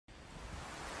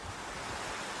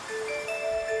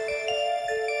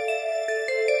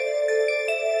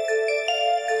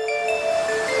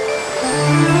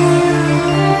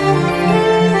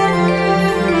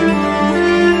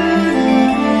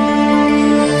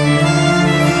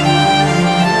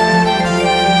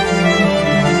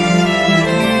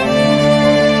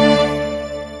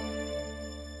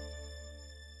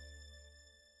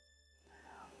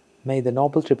May the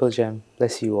Noble Triple Gem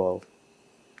bless you all.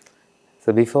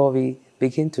 So before we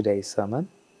begin today's sermon,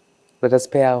 let us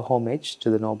pay our homage to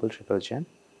the Noble Triple Gem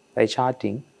by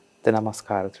chanting the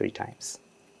Namaskara 3 times.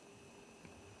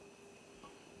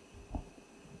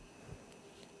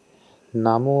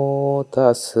 Namo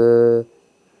tassa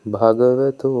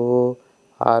bhagavato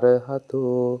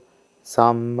arahato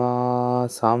samma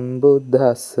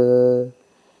sambuddhassa.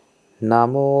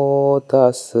 Namo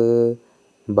tassa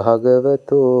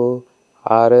bhagavato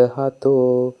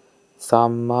arahato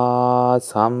samma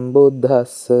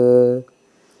sambuddhassa.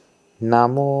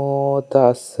 Namo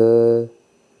tassa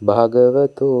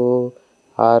bhagavato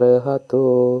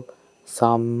arahato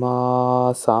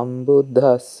samma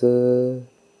sambuddhassa.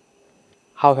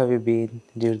 How have you been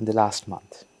during the last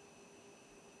month?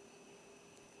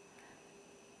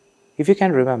 If you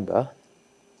can remember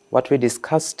what we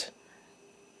discussed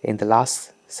in the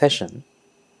last session,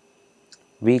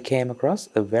 we came across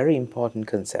a very important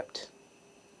concept.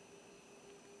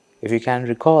 If you can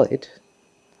recall it,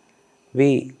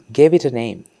 we gave it a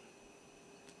name,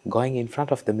 going in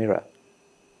front of the mirror.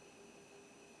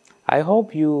 I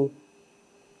hope you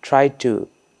tried to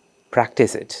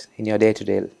practice it in your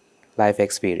day-to-day life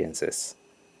experiences.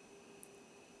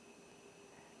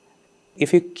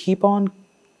 If you keep on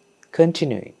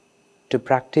continuing to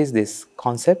practice this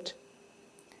concept,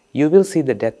 you will see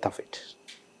the depth of it.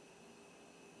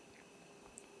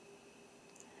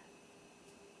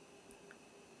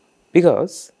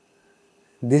 Because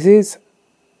this is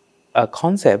a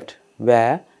concept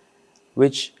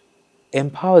which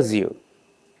empowers you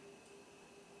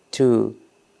to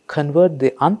convert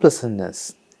the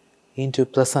unpleasantness into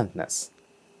pleasantness,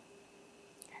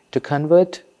 to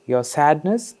convert your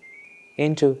sadness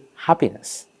into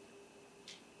happiness.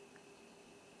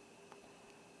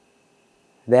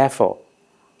 Therefore,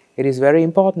 it is very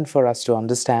important for us to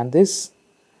understand this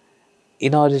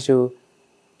in order to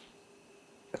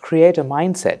create a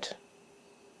mindset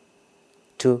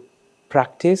to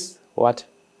practice what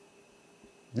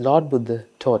Lord Buddha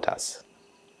taught us.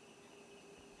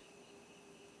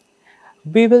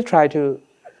 We will try to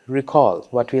recall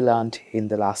what we learned in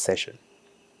the last session.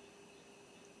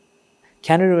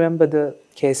 Can you remember the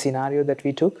case scenario that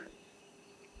we took?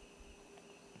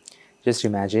 Just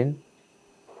imagine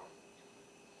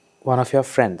one of your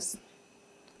friends,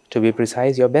 to be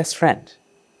precise, your best friend,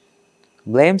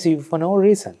 blames you for no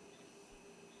reason.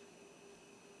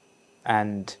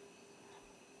 And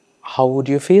how would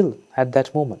you feel at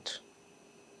that moment?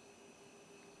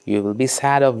 You will be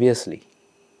sad, obviously.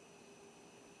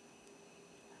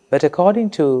 But according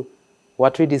to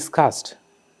what we discussed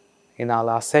in our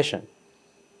last session,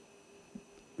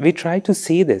 we try to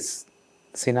see this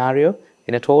scenario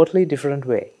in a totally different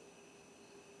way.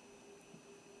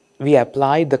 We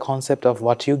applied the concept of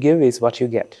what you give is what you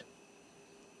get.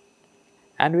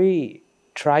 And we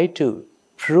try to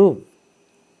prove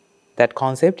that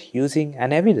concept using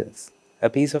an evidence,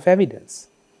 a piece of evidence.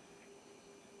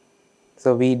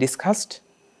 So we discussed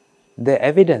the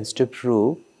evidence to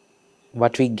prove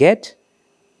what we get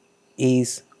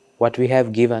is what we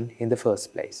have given in the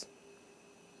first place.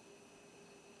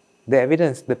 The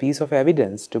evidence, the piece of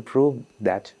evidence to prove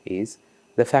that is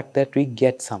the fact that we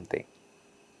get something.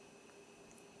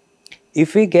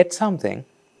 If we get something,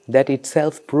 that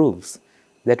itself proves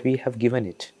that we have given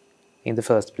it in the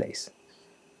first place.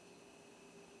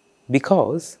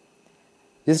 Because,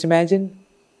 just imagine,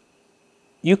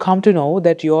 you come to know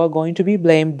that you are going to be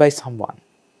blamed by someone,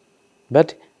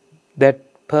 but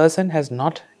that person has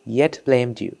not yet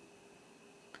blamed you.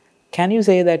 Can you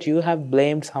say that you have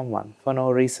blamed someone for no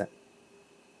reason?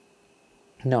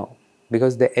 No,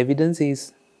 because the evidence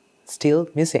is still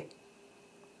missing.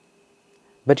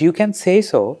 But you can say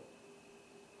so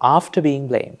after being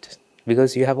blamed,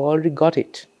 because you have already got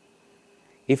it.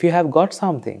 If you have got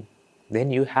something,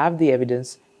 then you have the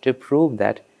evidence to prove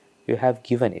that you have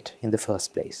given it in the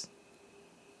first place.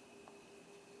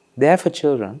 Therefore,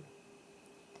 children,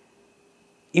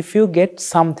 if you get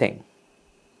something,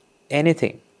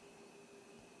 anything,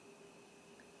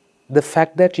 the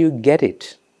fact that you get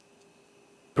it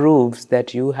proves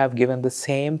that you have given the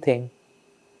same thing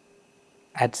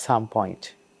at some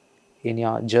point in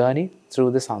your journey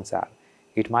through the samsara.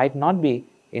 It might not be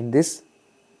in this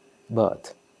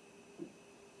birth.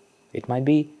 It might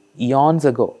be eons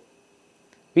ago.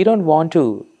 We don't want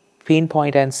to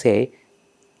pinpoint and say,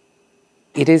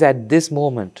 it is at this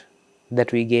moment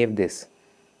that we gave this.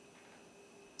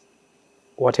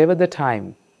 Whatever the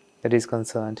time that is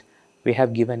concerned, we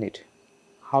have given it.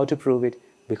 How to prove it?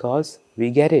 Because we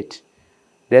get it.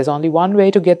 There's only one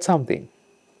way to get something.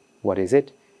 What is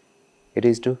it? It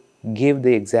is to give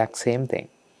the exact same thing.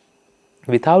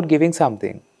 Without giving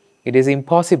something, it is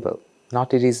impossible,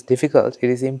 not it is difficult, it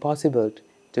is impossible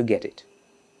to get it.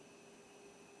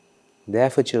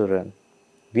 Therefore, children,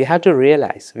 we have to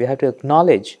realize, we have to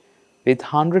acknowledge with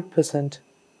 100%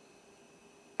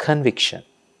 conviction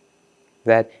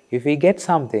that if we get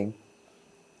something,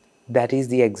 that is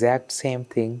the exact same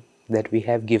thing that we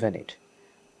have given it.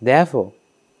 Therefore,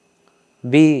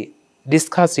 we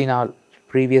discussed in our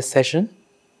previous session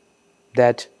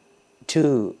that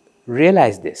to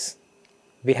realize this,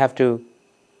 we have to,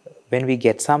 when we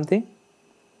get something,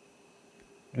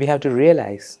 we have to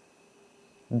realize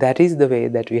that is the way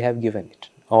that we have given it,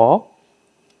 or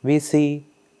we see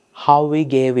how we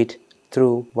gave it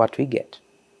through what we get.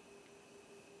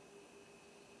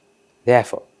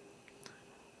 Therefore,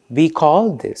 we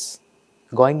call this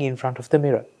going in front of the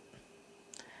mirror.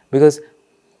 Because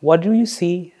what do you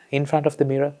see in front of the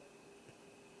mirror?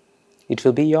 It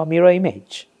will be your mirror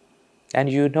image. And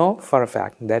you know for a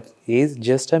fact that is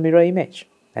just a mirror image.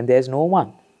 And there is no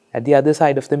one at the other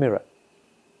side of the mirror.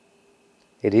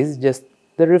 It is just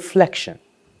the reflection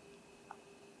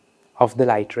of the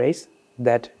light rays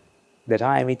that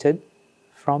are emitted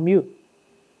from you.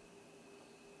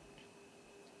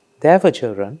 Therefore,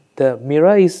 children, the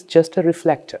mirror is just a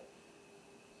reflector.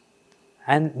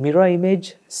 And mirror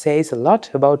image says a lot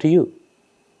about you.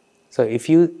 So if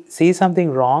you see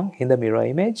something wrong in the mirror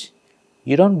image,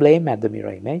 you don't blame at the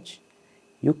mirror image,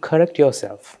 you correct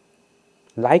yourself.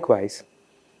 Likewise,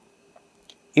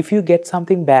 if you get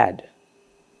something bad,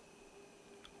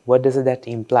 what does that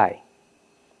imply?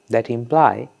 That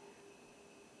implies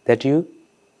that you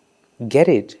get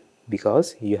it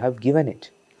because you have given it.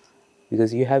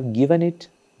 Because you have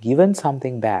given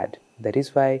something bad. That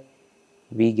is why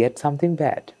we get something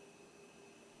bad.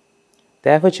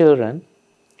 Therefore, children,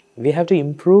 we have to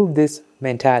improve this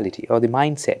mentality or the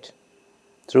mindset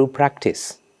through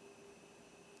practice.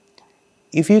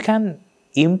 If you can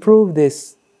improve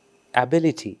this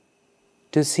ability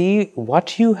to see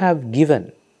what you have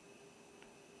given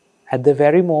at the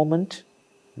very moment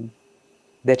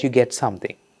that you get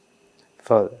something.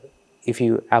 If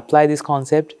you apply this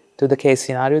concept to the case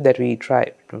scenario that we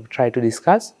try to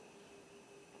discuss,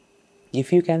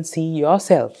 if you can see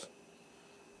yourself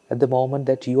at the moment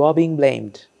that you are being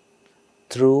blamed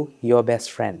through your best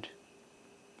friend,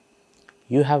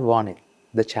 you have won it,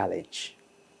 the challenge.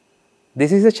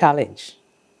 This is a challenge.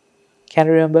 Can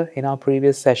you remember in our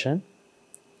previous session,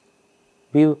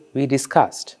 we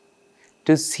discussed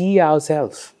to see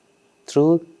ourselves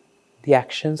through the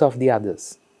actions of the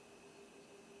others.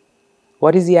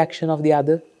 What is the action of the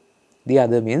other? The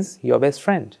other means your best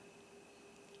friend.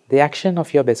 The action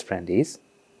of your best friend is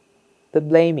the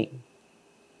blaming.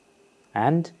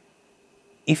 And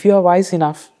if you are wise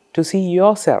enough to see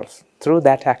yourself through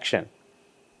that action,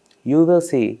 you will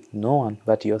see no one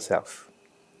but yourself.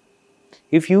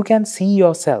 If you can see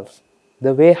yourself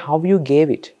the way how you gave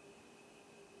it,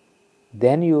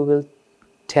 then you will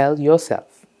tell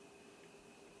yourself,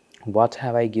 what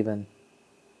have I given?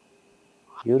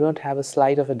 You don't have a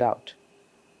slight of a doubt,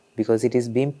 because it is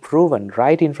being proven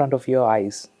right in front of your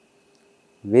eyes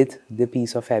with the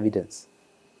piece of evidence.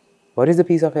 What is the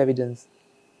piece of evidence?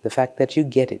 The fact that you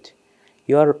get it.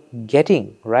 You are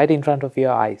getting right in front of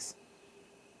your eyes.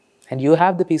 And you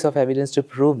have the piece of evidence to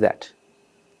prove that.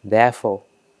 Therefore,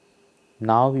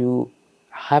 now you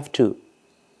have to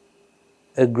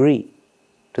agree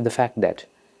to the fact that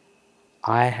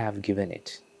I have given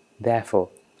it. Therefore,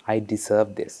 I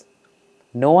deserve this.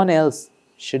 No one else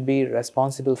should be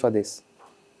responsible for this.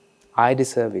 I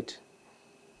deserve it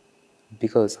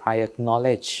because I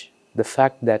acknowledge the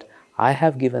fact that I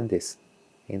have given this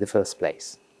in the first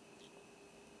place.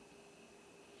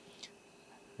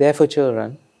 Therefore,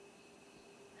 children,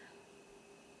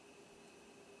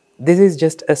 this is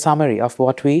just a summary of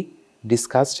what we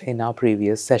discussed in our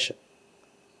previous session.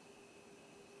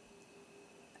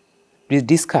 We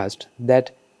discussed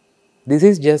that this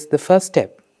is just the first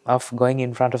step of going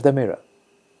in front of the mirror.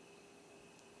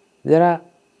 There are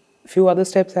a few other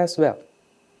steps as well.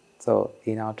 So,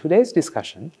 in our today's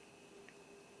discussion,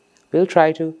 we'll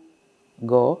try to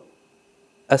go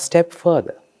a step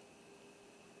further.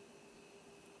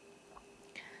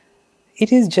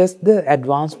 It is just the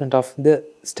advancement of the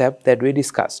step that we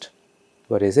discussed.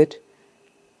 What is it?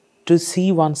 To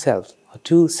see oneself, or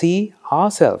to see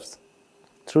ourselves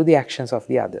through the actions of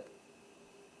the other.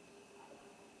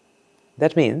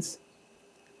 That means,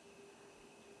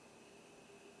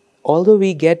 although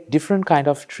we get different kind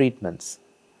of treatments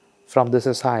from the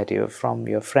society or from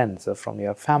your friends or from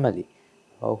your family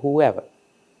or whoever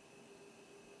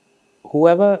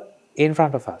in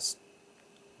front of us,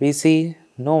 we see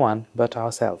no one but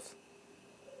ourselves.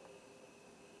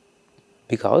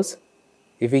 Because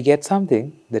if we get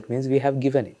something, that means we have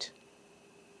given it.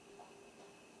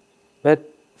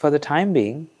 But for the time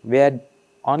being, we are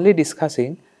only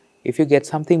discussing if you get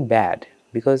something bad,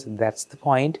 because that's the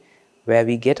point where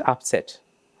we get upset,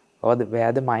 or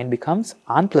where the mind becomes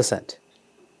unpleasant.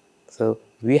 So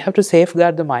we have to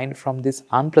safeguard the mind from this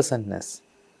unpleasantness,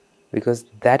 because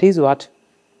that is what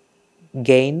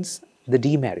gains the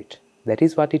demerit. That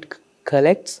is what it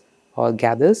collects or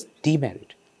gathers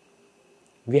demerit.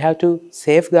 We have to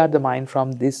safeguard the mind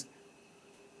from this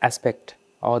aspect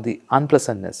or the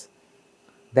unpleasantness.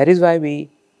 That is why we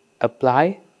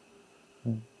apply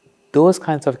those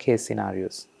kinds of case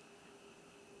scenarios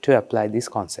to apply this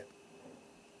concept.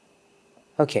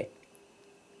 Okay.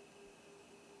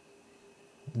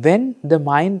 When the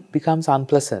mind becomes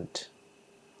unpleasant,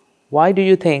 why do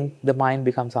you think the mind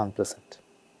becomes unpleasant?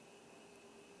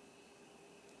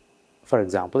 For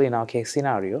example, in our case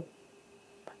scenario,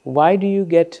 why do you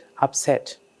get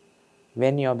upset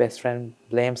when your best friend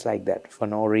blames like that for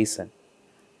no reason?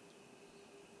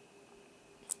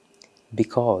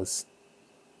 Because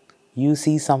you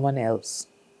see someone else.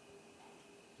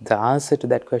 The answer to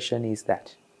that question is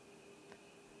that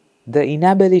the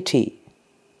inability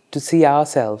to see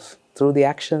ourselves through the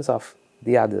actions of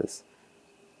the others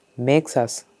makes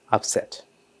us upset.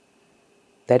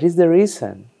 That is the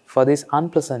reason for this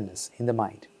unpleasantness in the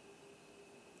mind.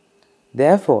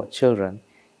 Therefore, children,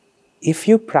 if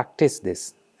you practice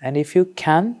this, and if you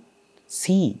can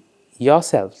see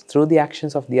yourself through the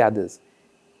actions of the others,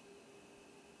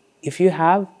 if you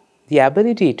have the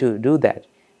ability to do that,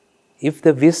 if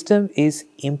the wisdom is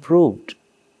improved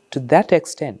to that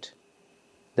extent,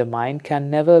 the mind can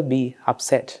never be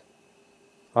upset,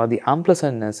 or the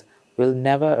unpleasantness will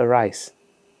never arise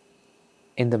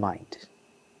in the mind.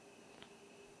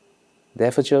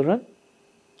 Therefore, children,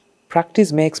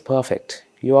 practice makes perfect.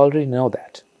 You already know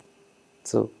that.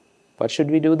 So, what should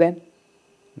we do then?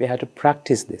 We have to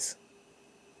practice this.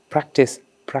 Practice,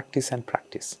 practice and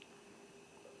practice.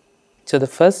 So, the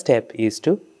first step is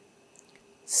to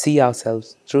see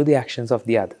ourselves through the actions of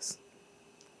the others.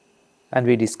 And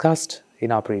we discussed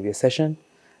in our previous session,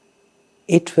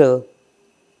 it will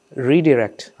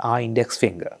redirect our index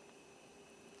finger.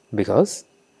 Because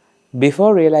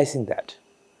before realizing that,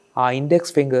 our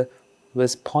index finger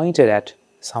was pointed at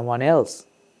someone else.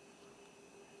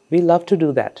 We love to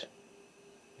do that.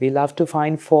 We love to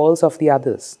find faults of the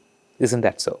others. Isn't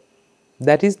that so?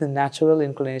 That is the natural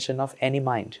inclination of any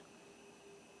mind.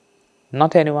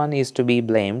 Not anyone is to be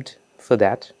blamed for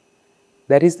that.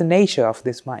 That is the nature of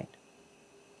this mind.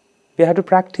 We have to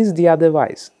practice the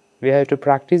otherwise. We have to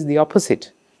practice the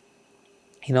opposite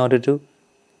in order to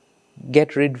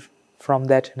get rid from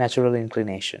that natural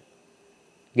inclination.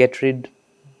 Get rid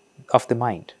of the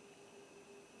mind.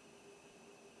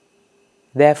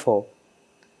 Therefore,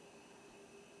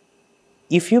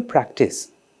 if you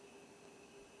practice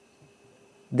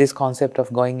this concept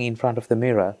of going in front of the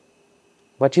mirror,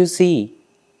 what you see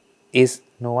is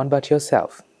no one but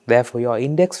yourself. Therefore, your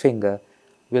index finger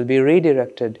will be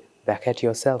redirected back at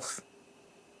yourself.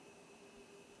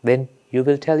 Then you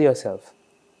will tell yourself,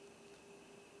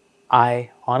 I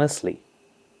honestly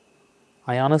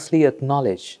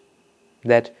acknowledge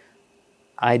that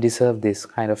I deserve this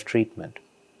kind of treatment,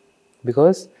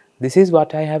 because this is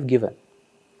what I have given.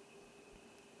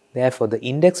 Therefore, the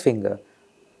index finger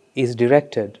is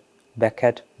directed back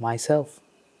at myself,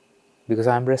 because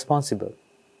I am responsible.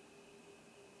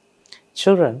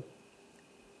 Children,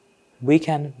 we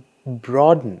can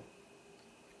broaden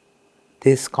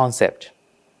this concept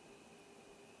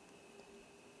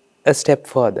a step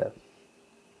further.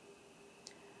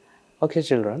 Okay,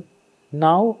 children,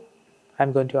 now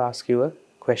I'm going to ask you a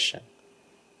question.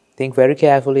 Think very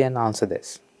carefully and answer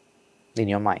this in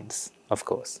your minds, of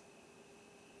course.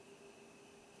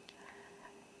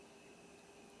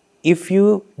 If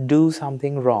you do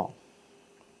something wrong,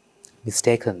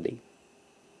 mistakenly,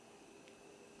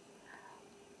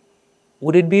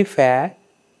 would it be fair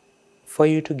for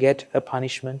you to get a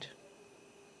punishment?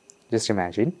 Just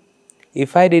imagine,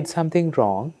 if I did something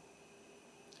wrong,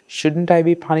 shouldn't I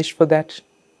be punished for that?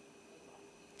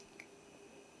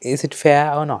 Is it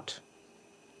fair or not?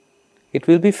 It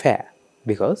will be fair,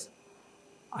 because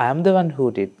I am the one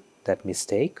who did that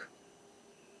mistake.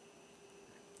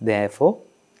 Therefore,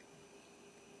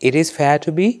 it is fair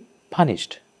to be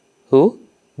punished. Who?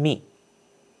 Me.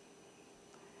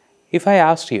 If I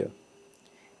asked you,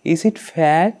 is it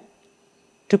fair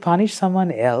to punish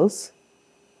someone else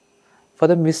for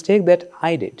the mistake that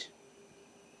I did?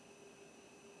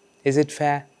 Is it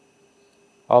fair?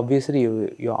 Obviously,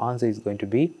 your answer is going to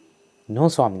be, no,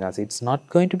 Swaminatha, it's not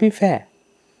going to be fair.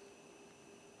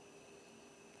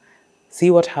 See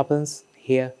what happens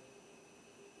here.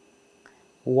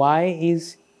 Why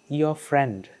is your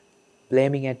friend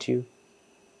blaming at you?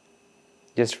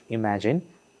 Just imagine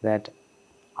that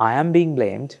I am being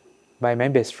blamed by my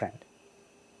best friend.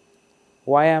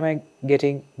 Why am I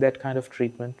getting that kind of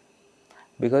treatment?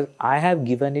 Because I have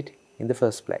given it in the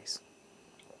first place.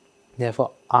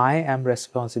 Therefore, I am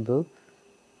responsible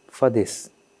for this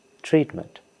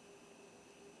treatment.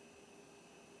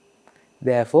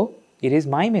 Therefore, it is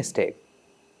my mistake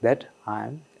that I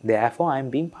am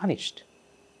being punished.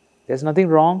 There's nothing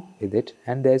wrong with it,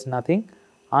 and there's nothing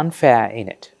unfair in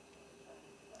it.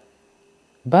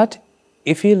 But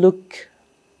if you look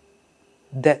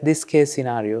at this case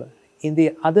scenario in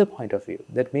the other point of view,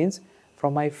 that means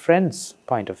from my friend's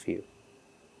point of view,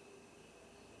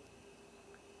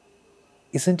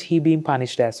 isn't he being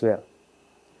punished as well?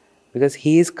 Because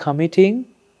he is committing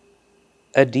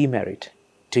a demerit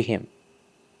to him.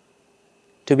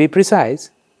 To be precise,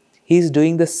 he is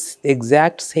doing the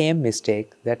exact same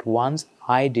mistake that once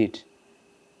I did.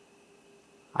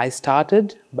 I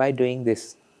started by doing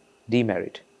this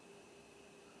demerit,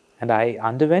 and I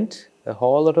underwent a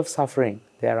whole lot of suffering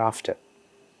thereafter,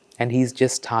 and he is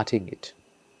just starting it.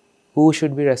 Who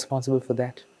should be responsible for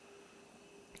that?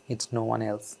 It's no one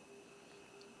else.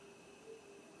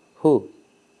 Who?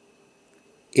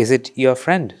 Is it your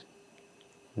friend?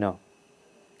 No,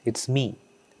 it's me.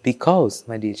 Because,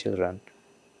 my dear children,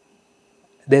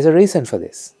 there's a reason for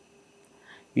this.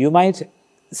 You might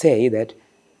say that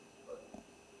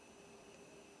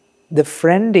the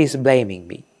friend is blaming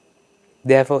me.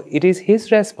 Therefore, it is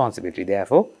his responsibility.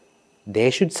 Therefore,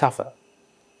 they should suffer.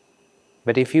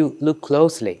 But if you look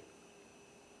closely,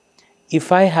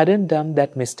 if I hadn't done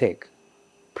that mistake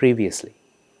previously,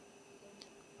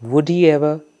 would he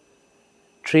ever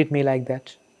treat me like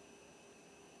that?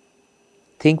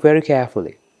 Think very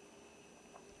carefully.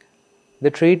 The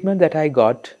treatment that I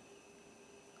got,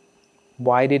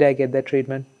 why did I get that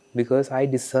treatment? Because I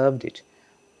deserved it.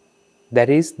 That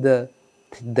is the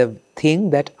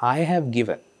thing that I have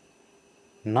given,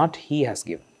 not he has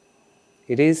given.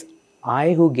 It is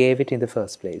I who gave it in the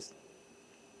first place.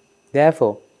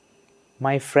 Therefore,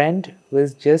 my friend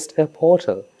was just a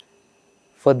portal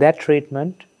for that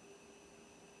treatment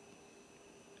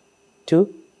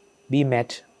to be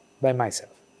met by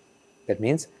myself. That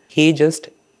means he just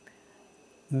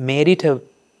made it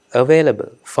available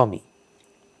for me.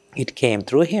 It came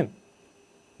through him.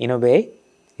 In a way,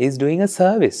 he is doing a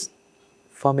service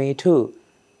for me to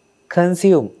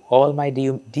consume all my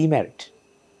demerit.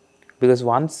 Because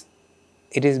once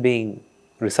it is being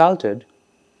resulted,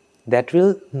 that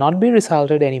will not be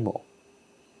resulted anymore.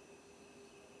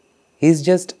 He is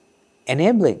just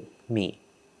enabling me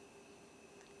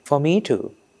for me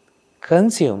to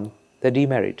consume the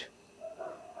demerit.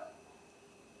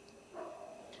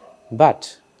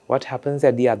 But what happens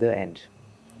at the other end?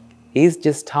 He is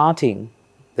just starting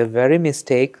the very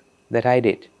mistake that I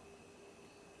did.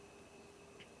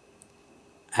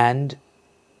 And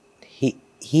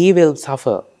he will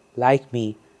suffer like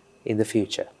me in the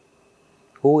future.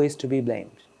 Who is to be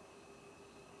blamed?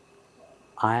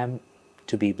 I am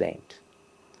to be blamed.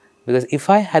 Because if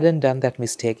I hadn't done that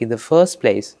mistake in the first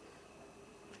place,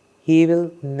 he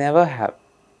will never have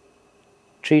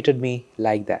treated me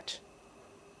like that.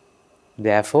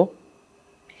 Therefore,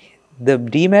 the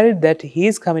demerit that he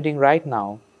is committing right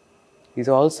now is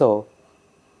also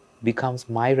becomes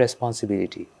my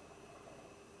responsibility.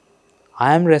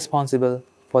 I am responsible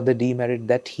for the demerit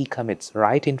that he commits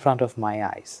right in front of my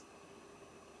eyes.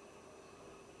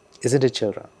 Isn't it,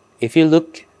 children? If you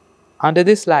look under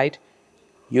this light,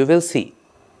 you will see.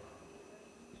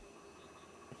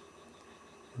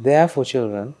 Therefore,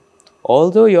 children,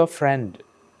 although your friend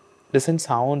doesn't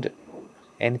sound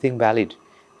anything valid,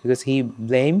 because he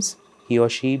or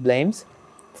she blames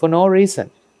for no reason.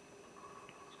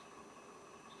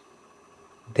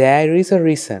 There is a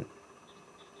reason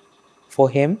for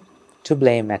him to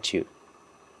blame at you.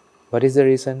 What is the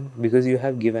reason? Because you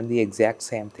have given the exact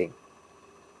same thing.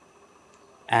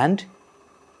 And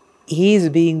he is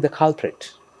being the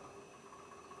culprit.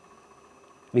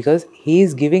 Because he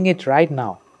is giving it right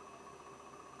now.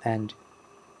 And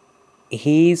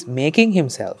he is making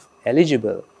himself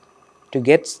eligible to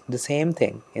get the same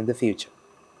thing in the future.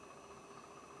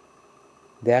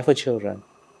 Therefore, children,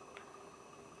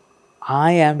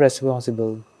 I am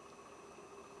responsible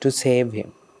to save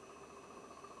him.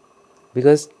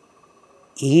 Because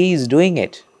he is doing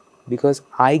it because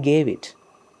I gave it.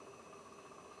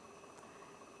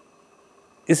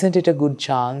 Isn't it a good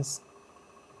chance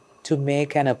to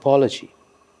make an apology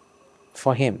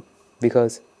for him?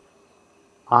 Because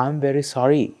I'm very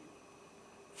sorry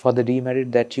for the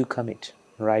demerit that you commit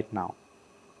right now.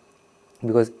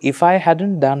 Because if I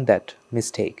hadn't done that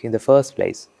mistake in the first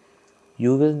place,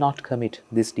 you will not commit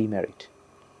this demerit.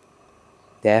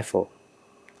 Therefore,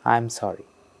 I am sorry.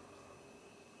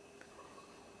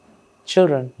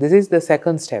 Children, this is the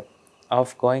second step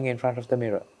of going in front of the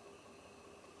mirror.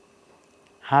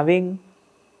 Having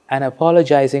an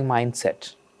apologizing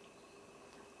mindset.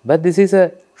 But this is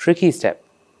a tricky step,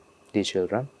 dear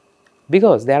children,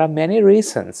 because there are many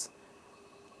reasons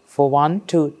for one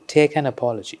to take an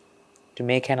apology, to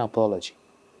make an apology.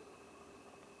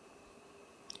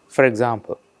 For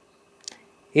example,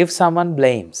 if someone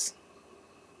blames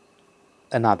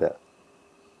another,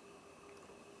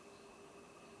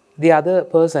 the other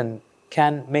person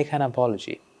can make an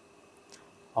apology.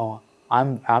 Oh,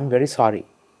 I'm very sorry.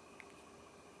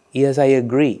 Yes, I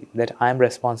agree that I am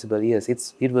responsible. Yes,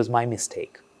 it was my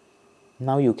mistake.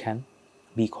 Now you can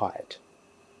be quiet.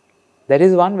 That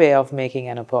is one way of making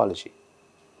an apology.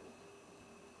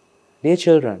 Dear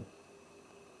children,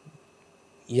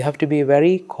 you have to be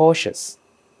very cautious.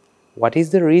 What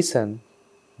is the reason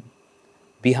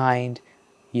behind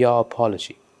your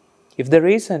apology? If the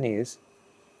reason is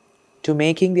to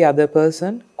making the other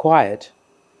person quiet,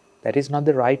 that is not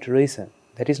the right reason.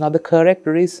 That is not the correct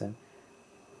reason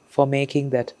for making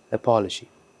that apology.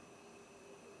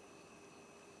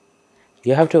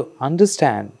 You have to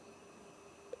understand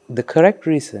the correct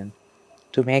reason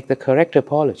to make the correct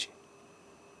apology.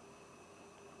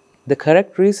 The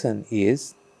correct reason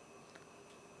is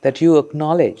that you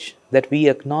acknowledge, that we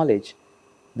acknowledge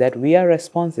that we are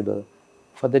responsible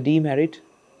for the demerit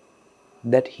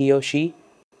that he or she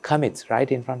commits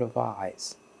right in front of our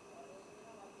eyes.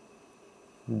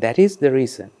 That is the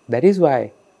reason. That is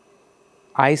why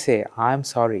I say I am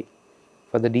sorry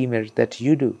for the demerit that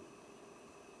you do.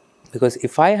 Because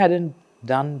if I hadn't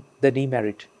done the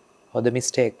demerit or the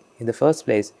mistake in the first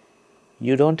place,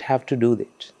 you don't have to do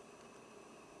it.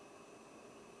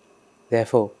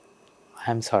 Therefore,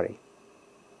 I am sorry.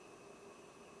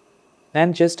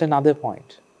 And just another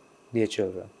point, dear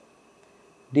children.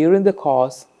 During the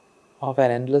course of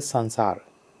an endless samsara,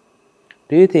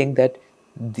 do you think that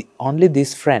only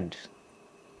this friend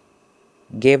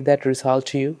gave that result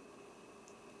to you,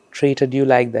 treated you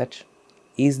like that?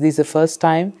 Is this the first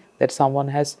time that someone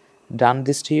has done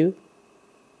this to you?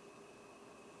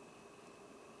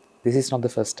 This is not the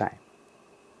first time.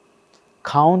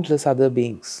 Countless other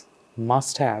beings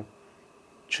must have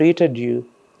treated you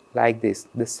like this,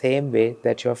 the same way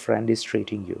that your friend is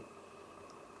treating you.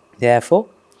 Therefore,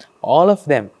 all of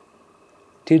them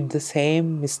did the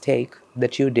same mistake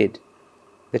that you did,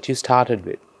 that you started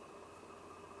with.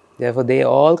 Therefore, they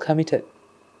all committed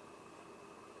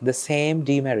the same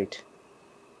demerit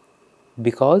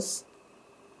because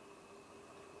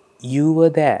you were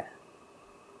there.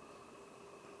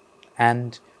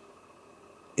 And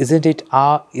isn't it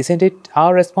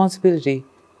our responsibility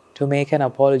to make an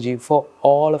apology for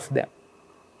all of them?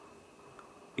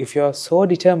 If you are so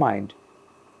determined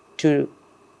to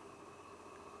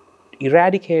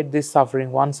eradicate this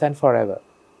suffering once and forever,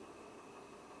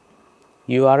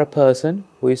 you are a person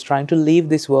who is trying to leave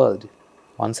this world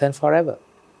once and forever.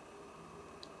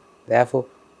 Therefore,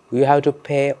 you have to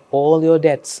pay all your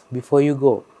debts before you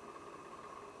go.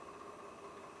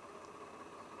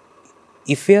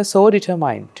 If we are so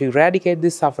determined to eradicate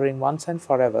this suffering once and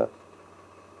forever,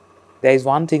 there is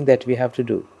one thing that we have to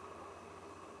do.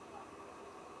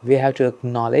 We have to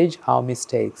acknowledge our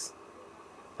mistakes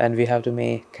and we have to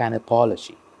make an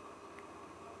apology.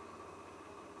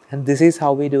 And this is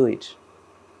how we do it.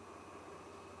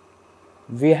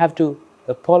 We have to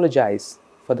apologize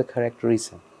for the correct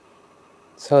reason.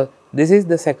 So this is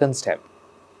the second step.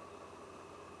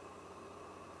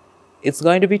 It's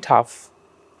going to be tough,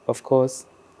 of course,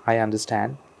 I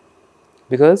understand,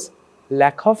 because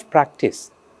lack of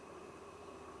practice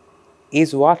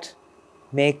is what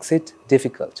makes it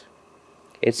difficult.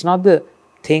 It's not the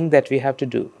thing that we have to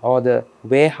do or the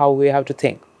way how we have to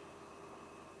think.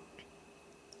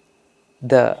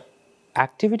 The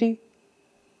activity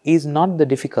is not the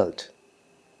difficult.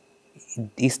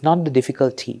 It is not the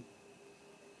difficulty.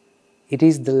 It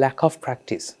is the lack of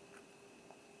practice.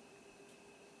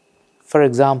 For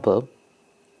example,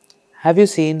 have you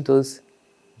seen those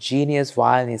genius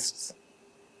violinists?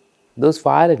 Those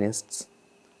violinists,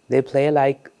 they play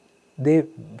like they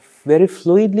very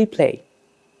fluidly play.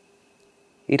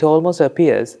 It almost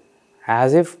appears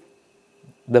as if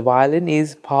the violin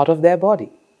is part of their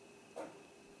body.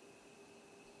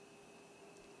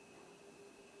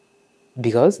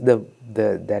 Because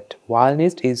that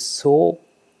violinist is so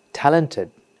talented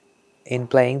in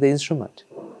playing the instrument.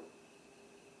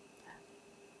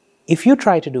 If you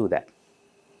try to do that,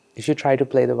 if you try to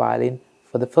play the violin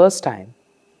for the first time,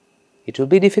 it will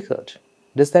be difficult.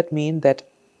 Does that mean that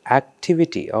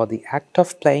activity or the act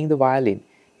of playing the violin,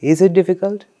 is it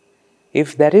difficult?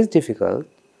 If that is difficult,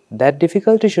 that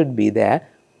difficulty should be there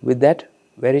with that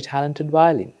very talented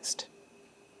violinist.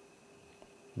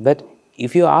 But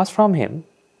if you ask from him,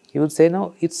 he would say,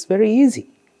 no, it's very easy.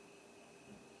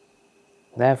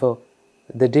 Therefore,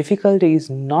 the difficulty is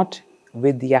not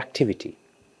with the activity.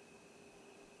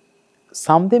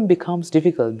 Something becomes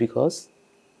difficult because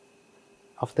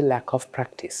of the lack of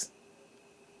practice.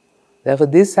 Therefore,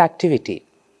 this activity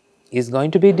is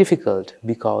going to be difficult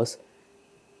because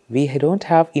we don't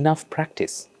have enough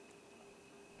practice.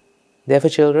 Therefore,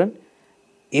 children,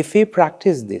 if we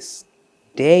practice this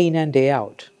day in and day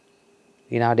out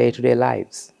in our day-to-day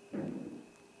lives,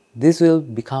 this will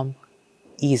become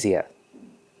easier.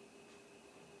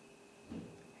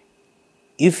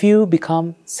 If you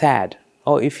become sad,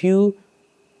 or if you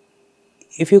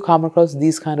come across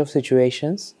these kind of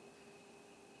situations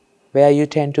where you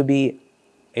tend to be,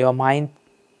 your mind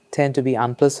tend to be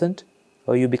unpleasant,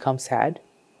 or you become sad,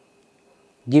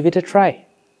 give it a try.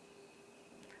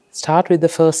 Start with the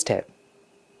first step,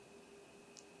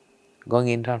 going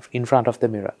in front of the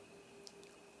mirror,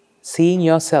 seeing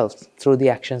yourself through the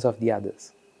actions of the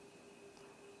others.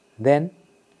 Then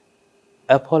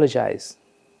apologize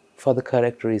for the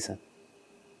correct reason.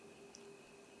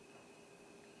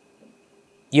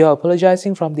 You are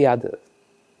apologizing from the other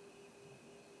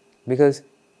because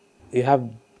you have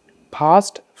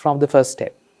passed from the first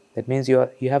step. That means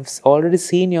you have already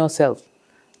seen yourself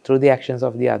through the actions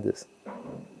of the others.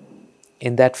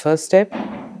 In that first step,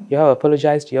 you have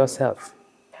apologized yourself.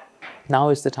 Now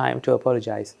is the time to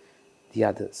apologize the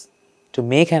others, to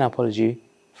make an apology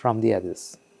from the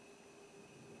others.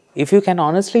 If you can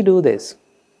honestly do this,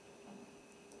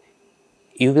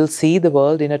 you will see the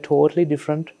world in a totally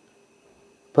different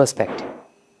perspective.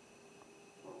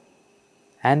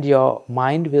 And your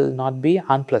mind will not be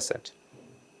unpleasant.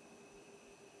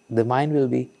 The mind will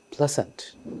be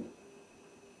pleasant.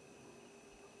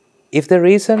 If the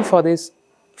reason for this,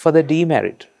 for the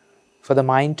demerit, for the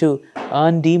mind to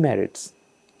earn demerits,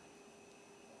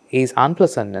 is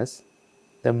unpleasantness,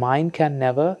 the mind can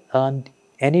never earn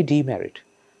any demerit.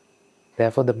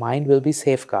 Therefore, the mind will be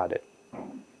safeguarded.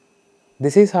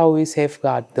 This is how we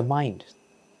safeguard the mind.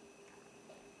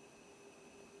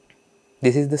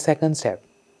 This is the second step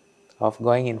of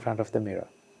going in front of the mirror.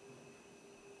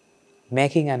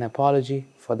 Making an apology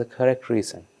for the correct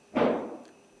reason.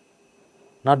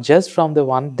 Not just from the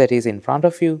one that is in front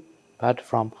of you, but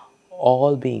from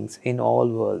all beings in all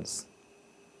worlds.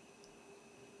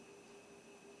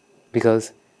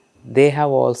 Because they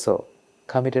have also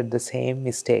committed the same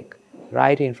mistake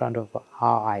right in front of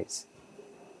our eyes.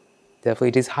 Therefore,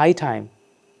 it is high time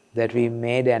that we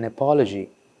made an apology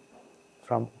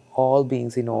from all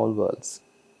beings in all worlds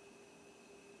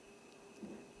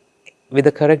with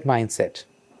the correct mindset.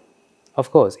 Of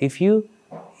course, if you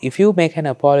make an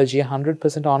apology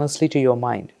 100% honestly to your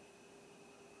mind,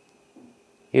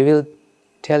 you will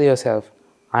tell yourself,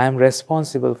 I am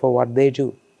responsible for what they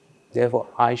do. Therefore,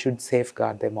 I should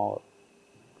safeguard them all.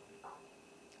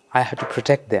 I have to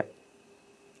protect them.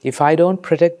 If I don't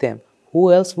protect them,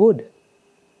 who else would?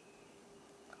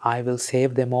 I will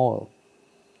save them all.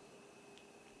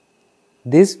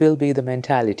 This will be the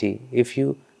mentality if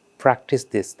you practice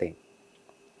this thing,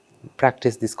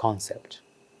 practice this concept.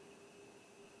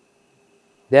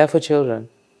 Therefore, children,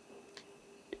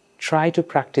 try to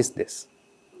practice this.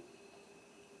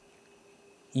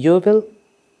 You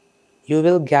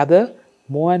will gather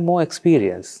more and more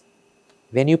experience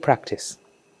when you practice.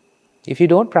 If you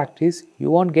don't practice, you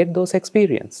won't get those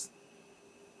experience.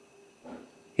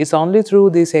 It's only through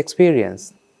this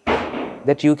experience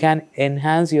that you can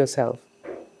enhance yourself,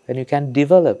 and you can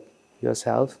develop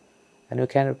yourself, and you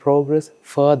can progress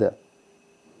further.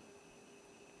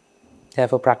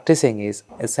 Therefore, practicing is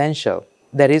essential.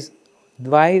 That is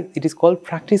why it is called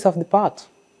practice of the path.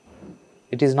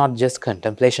 It is not just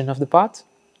contemplation of the path.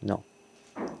 No.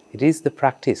 It is the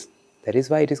practice. That is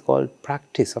why it is called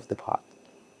practice of the path.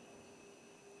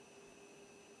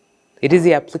 It is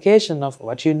the application of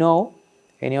what you know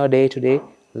in your day-to-day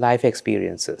life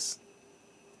experiences.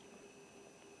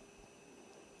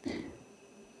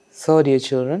 So, dear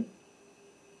children,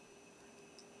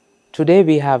 today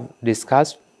we have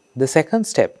discussed the second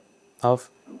step of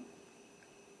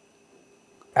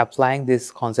applying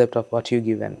this concept of what you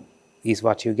give and is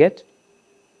what you get,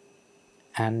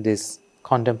 and this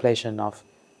contemplation of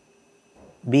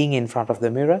being in front of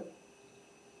the mirror.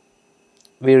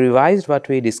 We revised what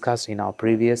we discussed in our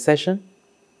previous session.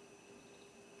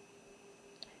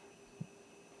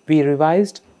 we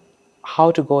revised how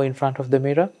to go in front of the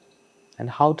mirror and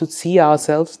how to see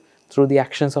ourselves through the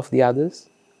actions of the others.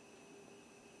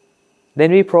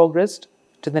 Then we progressed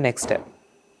to the next step,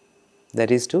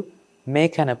 that is to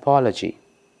make an apology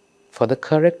for the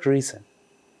correct reason.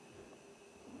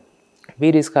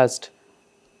 We discussed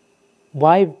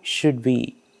why should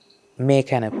we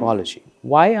make an apology?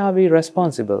 Why are we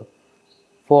responsible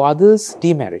for others'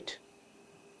 demerit?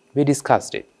 We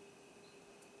discussed it.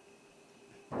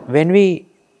 When we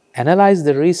analyze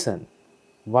the reason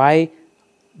why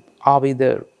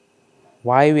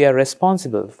we are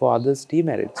responsible for others'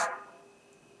 demerits,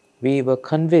 we were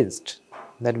convinced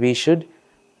that we should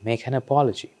make an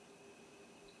apology.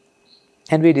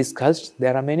 And we discussed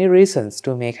there are many reasons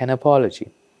to make an apology,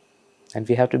 and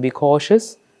we have to be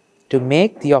cautious to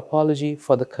make the apology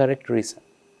for the correct reason.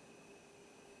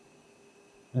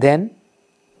 Then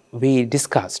we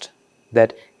discussed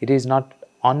that it is not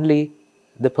only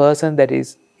the person that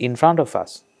is in front of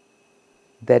us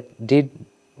that did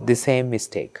the same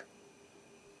mistake,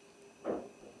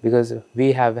 because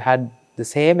we have had the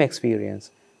same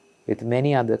experience with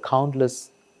many other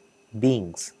countless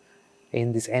beings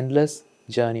in this endless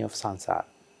journey of samsara.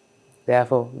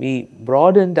 Therefore, we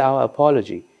broadened our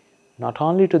apology not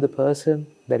only to the person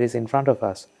that is in front of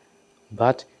us,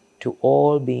 but to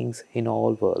all beings in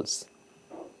all worlds.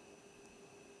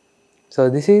 So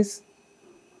this is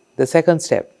the second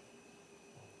step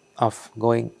of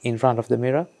going in front of the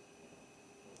mirror.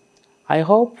 I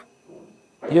hope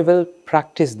you will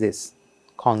practice this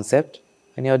concept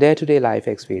in your day-to-day life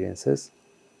experiences,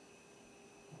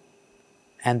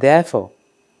 and therefore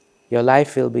your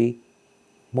life will be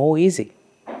more easy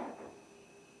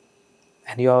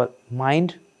and your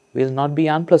mind will not be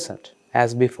unpleasant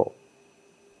as before.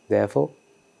 Therefore,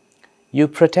 you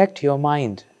protect your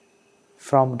mind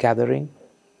from gathering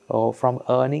or from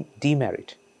earning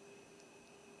demerit,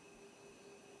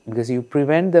 because you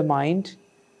prevent the mind,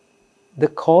 the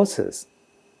causes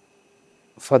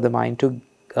for the mind to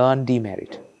earn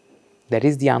demerit, that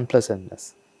is the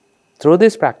unpleasantness. Through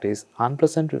this practice,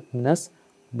 unpleasantness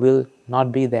will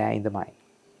not be there in the mind.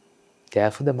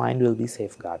 Therefore, the mind will be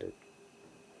safeguarded.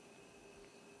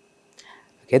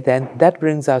 Okay, then that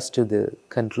brings us to the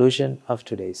conclusion of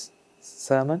today's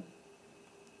sermon.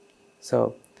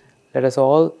 So, let us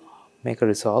all make a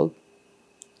resolve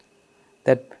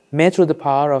that may through the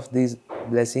power of these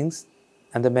blessings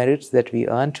and the merits that we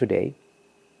earn today,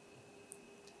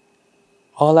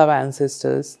 all our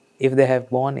ancestors, if they have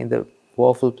born in the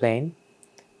woeful plane,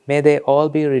 may they all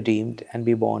be redeemed and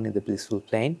be born in the blissful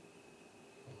plane.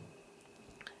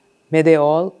 May they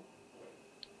all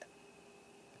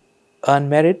earn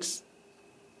merits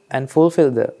and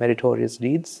fulfill the meritorious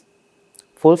deeds,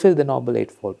 fulfill the Noble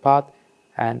Eightfold Path,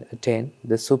 and attain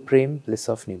the supreme bliss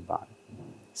of Nibbana.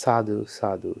 Sadhu,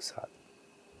 sadhu, sadhu.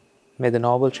 May the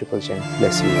Noble Triple Gem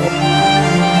bless you all.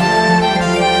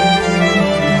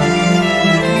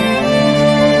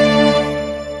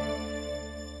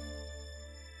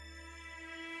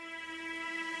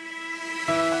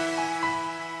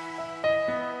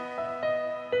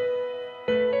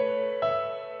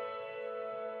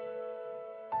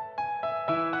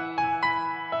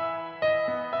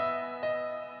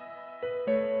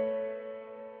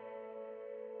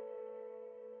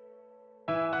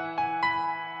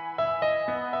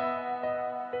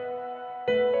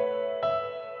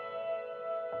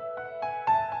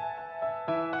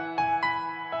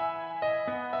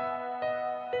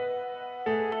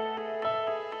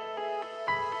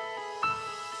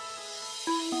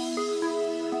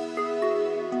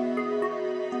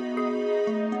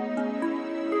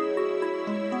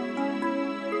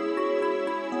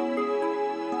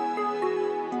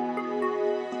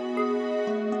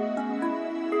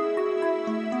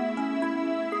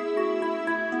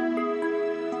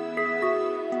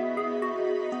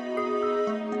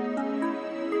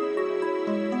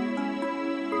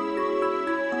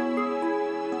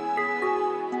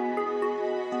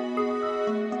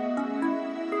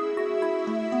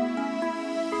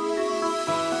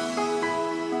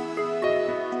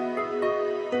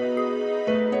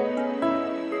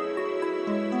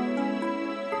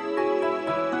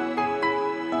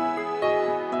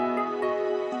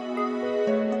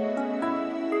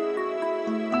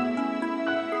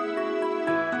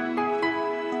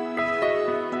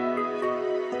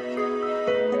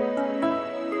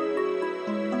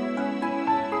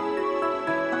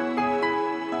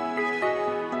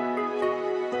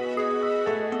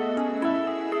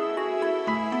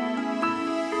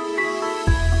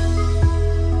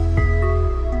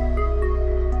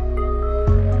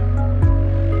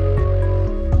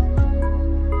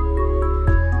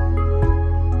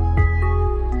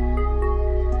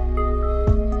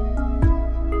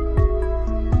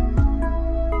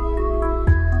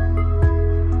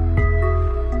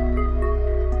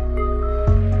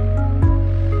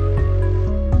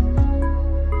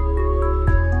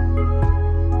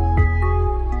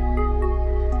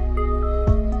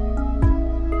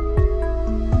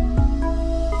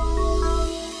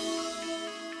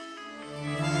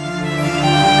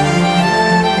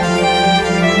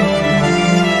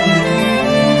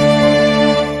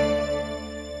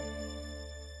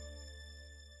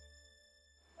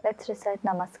 recite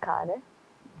Namaskara.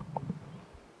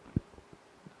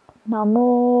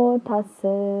 Namo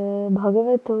tassa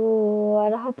bhagavato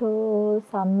arahato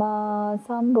samma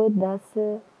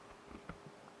sambuddhassa.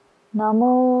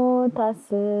 Namo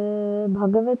tassa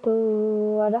bhagavato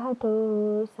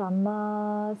arahato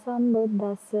samma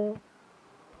sambuddhassa.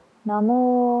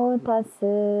 Namo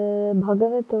tassa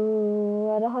bhagavato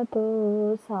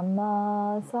arahato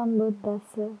samma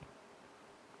sambuddhassa.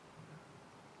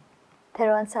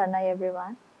 Theruvan Saranai,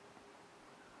 everyone.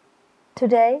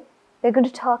 Today we're going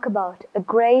to talk about a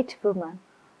great woman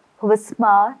who was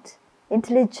smart,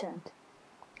 intelligent,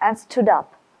 and stood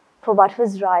up for what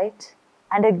was right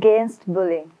and against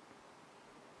bullying.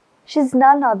 She's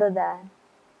none other than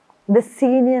the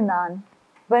senior nun,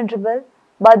 Venerable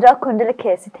Bhadra Kundala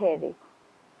Kesitheri.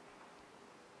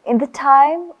 In the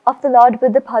time of the Lord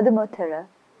Buddha Padumuttara,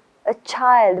 a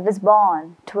child was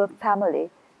born to a family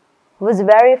who was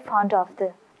very fond of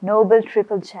the noble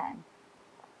triple gem.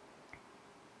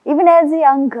 Even as a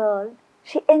young girl,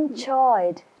 she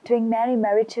enjoyed doing many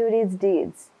meritorious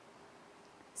deeds,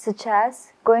 such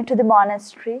as going to the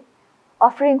monastery,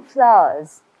 offering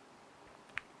flowers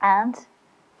and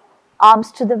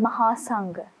alms to the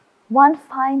Mahasangha. One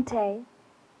fine day,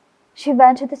 she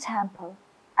went to the temple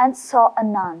and saw a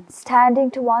nun standing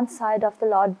to one side of the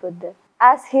Lord Buddha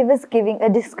as he was giving a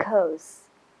discourse.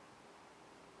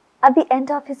 At the end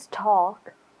of his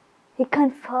talk, he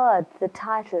conferred the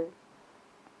title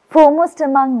Foremost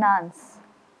among nuns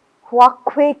who are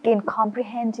quick in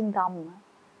comprehending Dhamma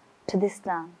to this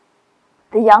nun.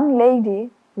 The young lady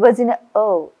was in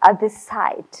awe at this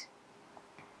sight.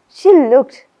 She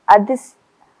looked at this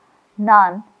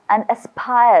nun and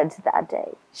aspired that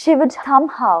day she would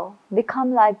somehow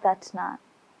become like that nun.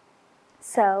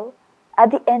 So,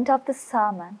 at the end of the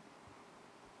sermon,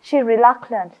 she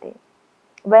reluctantly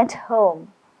went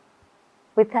home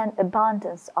with an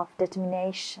abundance of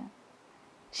determination.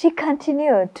 She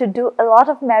continued to do a lot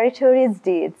of meritorious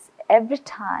deeds every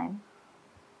time,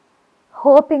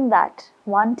 hoping that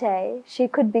one day she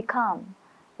could become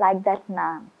like that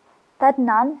nun. That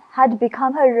nun had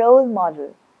become her role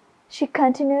model. She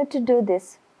continued to do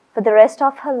this for the rest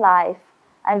of her life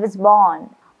and was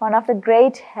born one of the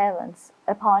great heavens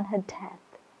upon her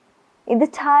death. In the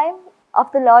time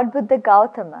of the Lord Buddha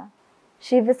Gautama,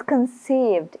 she was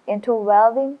conceived into a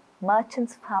wealthy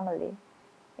merchant's family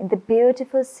in the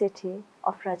beautiful city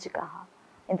of Rajagaha,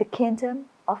 in the kingdom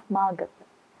of Magadha.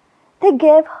 They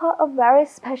gave her a very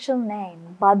special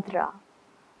name, Bhadra,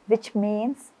 which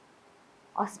means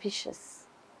auspicious.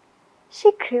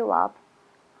 She grew up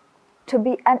to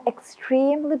be an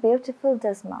extremely beautiful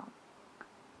Dasma.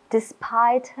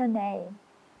 Despite her name,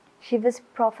 she was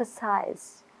prophesied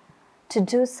to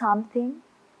do something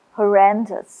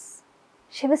horrendous.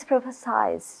 She was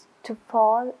prophesied to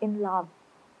fall in love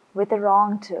with a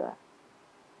wrongdoer.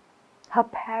 Her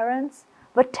parents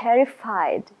were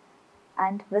terrified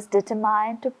and was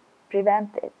determined to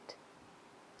prevent it.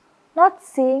 Not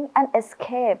seeing an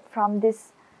escape from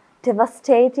this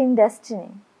devastating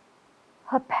destiny,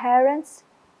 her parents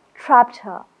trapped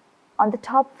her on the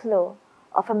top floor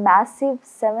of a massive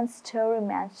 7-story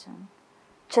mansion,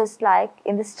 just like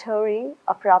in the story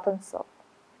of Rapunzel.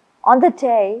 On the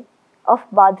day of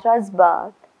Bhadra's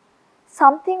birth,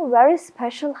 something very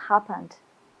special happened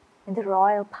in the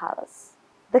royal palace.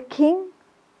 The king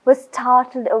was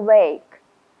startled awake,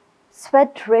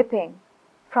 sweat dripping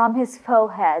from his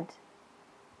forehead.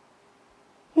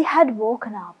 He had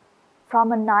woken up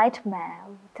from a nightmare.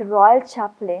 The royal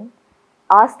chaplain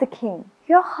asked the king,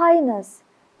 "Your Highness,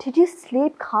 did you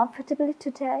sleep comfortably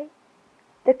today?"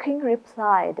 The king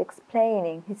replied,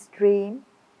 explaining his dream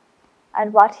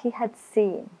and what he had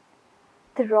seen.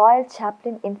 The royal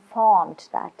chaplain informed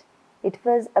that it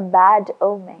was a bad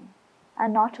omen,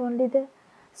 and not only the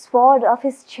sword of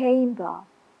his chamber,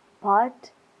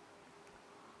 but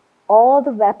all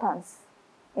the weapons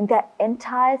in the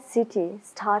entire city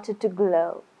started to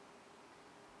glow.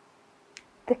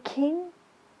 The king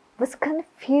was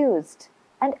confused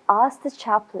and asked the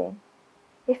chaplain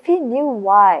if he knew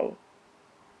why.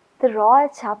 The royal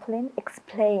chaplain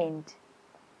explained,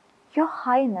 "Your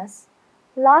Highness,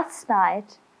 last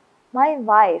night my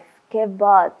wife gave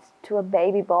birth to a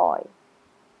baby boy.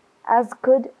 As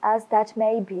good as that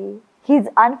may be, he is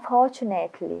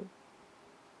unfortunately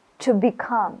to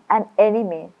become an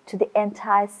enemy to the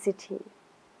entire city.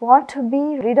 Want to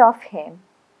be rid of him?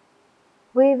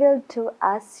 We will do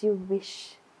as you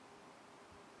wish."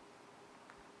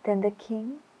 Then the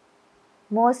king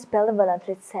most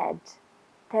benevolently said,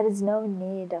 "There is no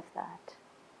need of that.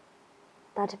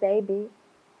 That baby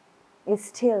is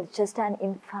still just an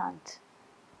infant,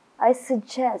 I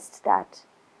suggest that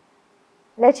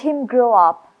let him grow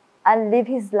up and live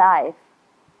his life,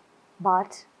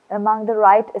 but among the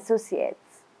right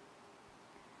associates.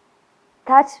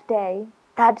 That day,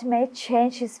 that may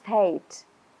change his fate.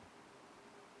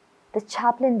 The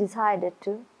chaplain decided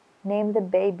to name the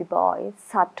baby boy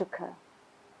Sattuka.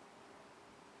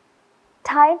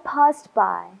 Time passed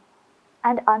by,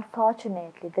 and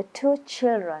unfortunately the two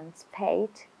children's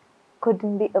fate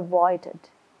couldn't be avoided.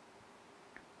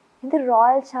 In the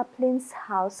royal chaplain's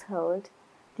household,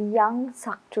 the young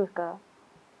Sattuka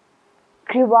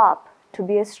grew up to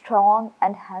be a strong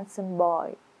and handsome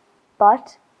boy,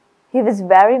 but he was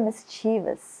very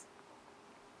mischievous.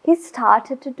 He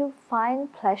started to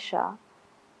find pleasure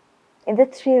in the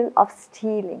thrill of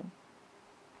stealing.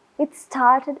 It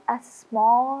started as a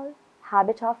small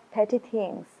habit of petty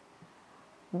things,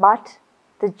 but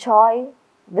the joy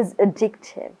was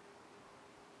addictive.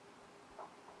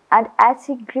 And as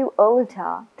he grew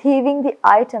older, thieving the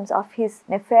items of his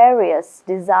nefarious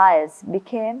desires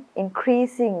became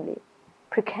increasingly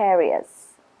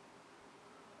precarious.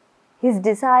 His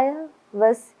desire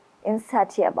was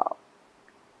insatiable,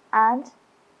 and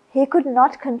he could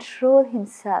not control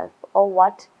himself or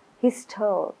what he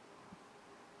stole.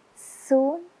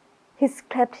 Soon, his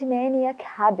kleptomaniac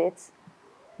habits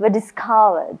were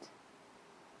discovered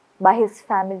by his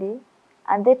family,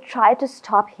 and they tried to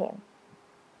stop him.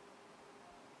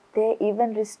 They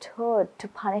even resorted to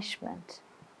punishment.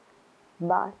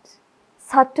 But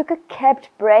Sattuka kept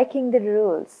breaking the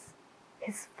rules.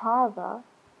 His father,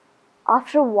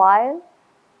 after a while,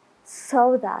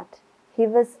 saw that he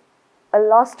was a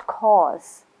lost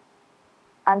cause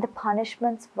and the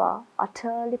punishments were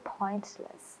utterly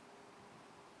pointless.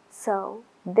 So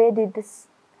they did this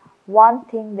one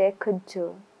thing they could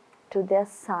do to their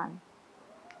son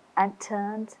and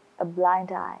turned a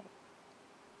blind eye.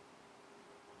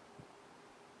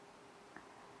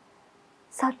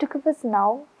 Sattuka was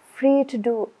now free to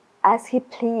do as he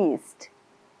pleased.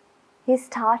 He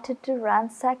started to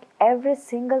ransack every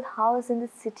single house in the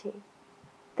city.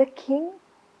 The king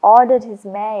ordered his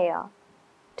mayor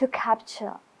to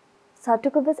capture.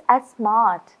 Sattuka was as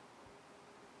smart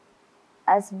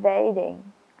as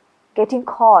evading, getting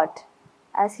caught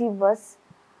as he was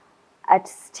at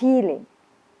stealing.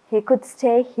 He could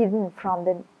stay hidden from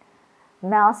the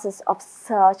masses of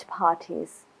search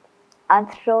parties and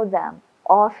throw them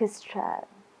off his trail.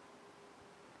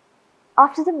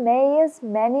 After the mayor's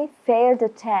many failed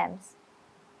attempts,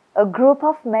 a group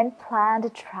of men planned a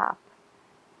trap.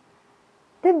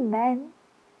 The men,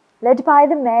 led by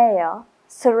the mayor,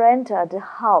 surrendered the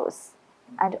house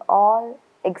and all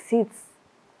exits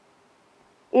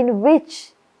in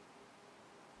which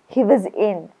he was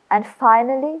in and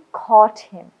finally caught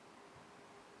him.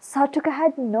 Sattuka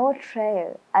had no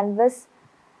trail and was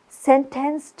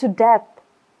sentenced to death.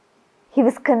 He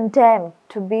was condemned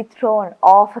to be thrown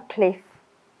off a cliff.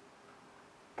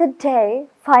 The day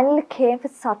finally came for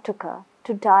Sattuka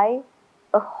to die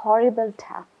a horrible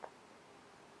death.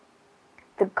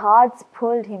 The guards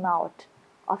pulled him out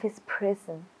of his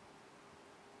prison.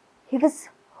 He was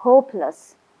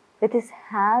hopeless, with his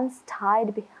hands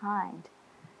tied behind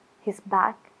his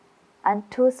back and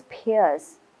two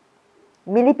spears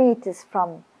millimeters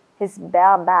from his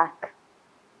bare back.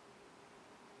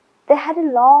 They had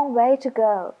a long way to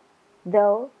go,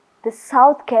 though the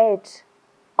south gate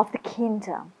of the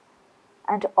kingdom,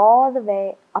 and all the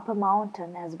way up a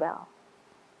mountain as well.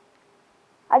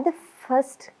 At the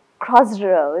first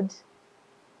crossroad,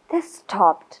 they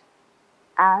stopped,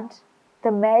 and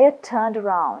the mayor turned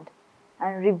around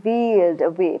and revealed a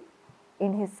whip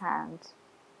in his hand.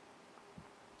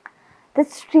 The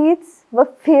streets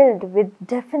were filled with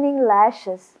deafening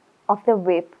lashes of the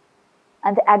whip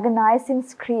and the agonizing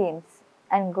screams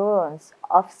and groans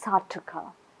of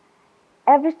Sattuka.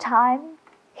 Every time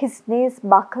his knees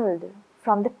buckled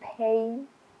from the pain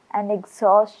and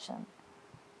exhaustion,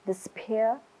 the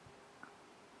spear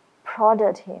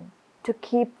prodded him to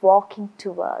keep walking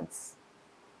towards.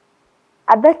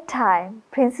 At that time,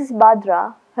 Princess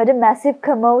Bhadra heard a massive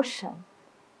commotion.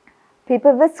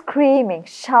 People were screaming,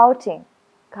 shouting,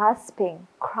 gasping,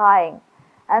 crying,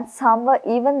 and some were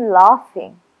even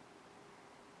laughing.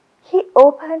 He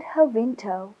opened her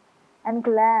window and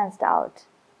glanced out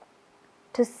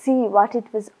to see what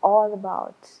it was all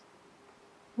about.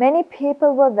 Many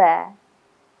people were there,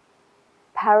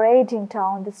 parading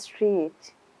down the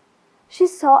street. She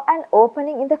saw an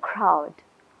opening in the crowd.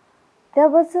 There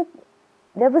was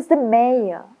the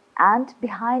mayor, and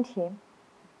behind him,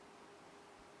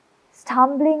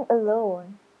 stumbling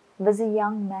alone, was a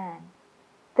young man.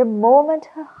 The moment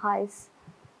her eyes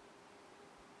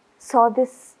saw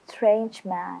this strange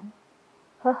man,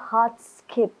 her heart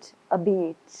skipped a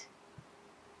beat.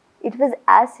 It was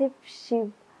as if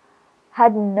she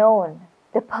had known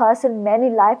the person many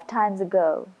lifetimes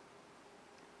ago.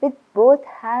 With both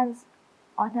hands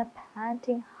on her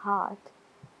panting heart,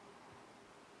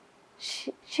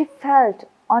 she fell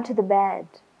onto the bed.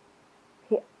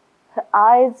 Her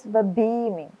eyes were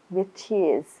beaming with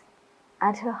tears,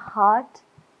 and her heart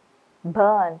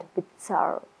burned with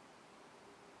sorrow.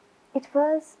 It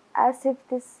was as if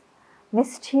this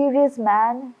mysterious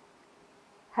man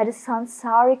had a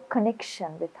samsaric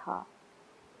connection with her.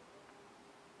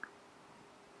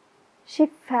 She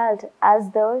felt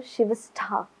as though she was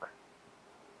stuck.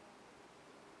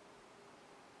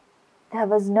 There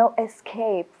was no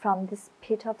escape from this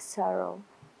pit of sorrow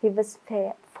he was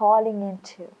falling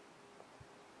into.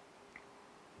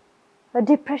 Her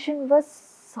depression was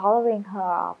swallowing her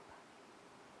up.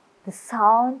 The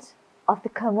sound of the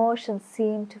commotion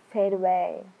seemed to fade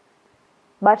away,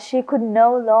 but she could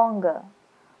no longer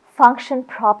function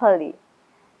properly.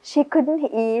 She couldn't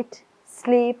eat,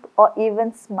 sleep, or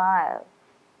even smile.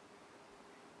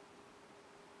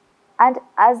 And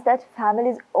as that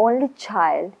family's only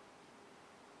child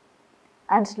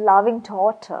and loving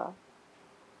daughter,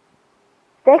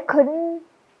 they couldn't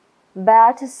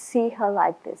bear to see her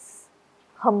like this.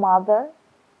 Her mother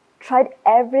tried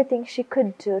everything she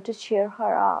could do to cheer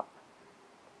her up.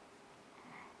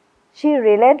 She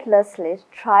relentlessly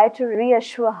tried to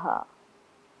reassure her.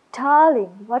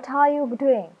 "Darling, what are you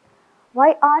doing?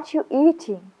 Why aren't you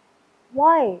eating?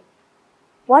 Why?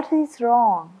 What is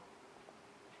wrong?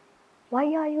 Why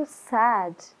are you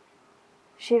sad?"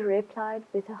 she replied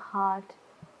with her heart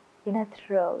in her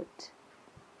throat.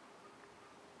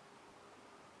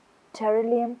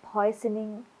 Beryllium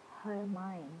poisoning her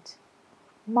mind.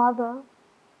 "Mother,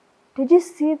 did you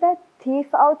see that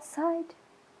thief outside?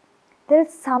 There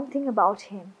is something about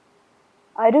him.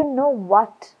 I don't know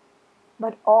what,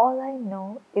 but all I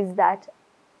know is that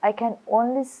I can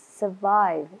only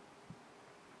survive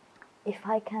if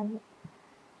I can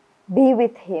be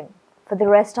with him for the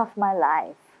rest of my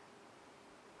life."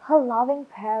 Her loving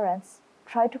parents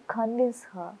tried to convince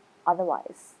her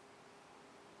otherwise.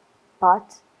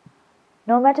 But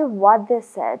no matter what they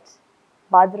said,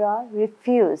 Bhadra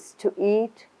refused to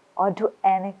eat or do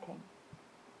anything.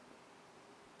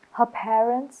 Her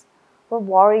parents were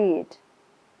worried,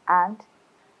 and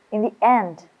in the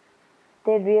end,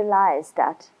 they realized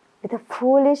that with a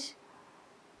foolish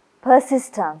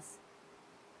persistence,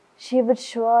 she would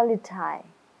surely die.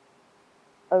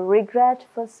 A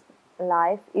regretful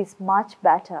life is much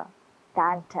better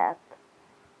than death,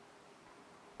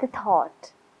 they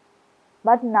thought.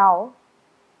 But now,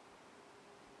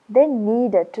 they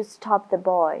needed to stop the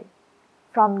boy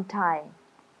from dying.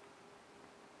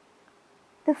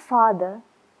 The father,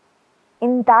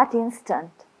 in that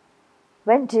instant,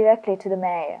 went directly to the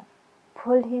mayor,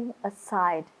 pulled him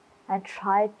aside, and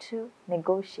tried to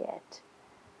negotiate.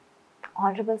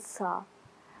 "Honorable Sir,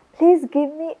 please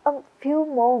give me a few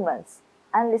moments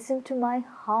and listen to my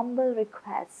humble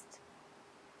request.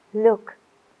 Look,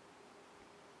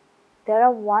 there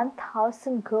are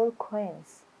 1,000 gold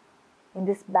coins in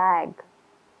this bag.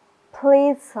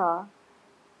 Please, sir,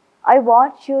 I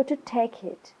want you to take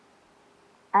it,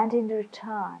 and in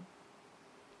return,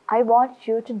 I want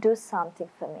you to do something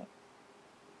for me."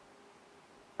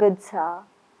 "Good sir,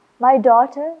 my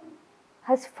daughter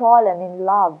has fallen in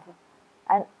love,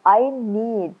 and I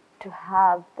need to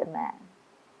have the man.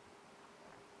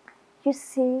 You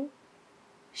see,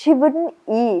 she wouldn't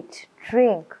eat,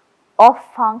 drink, or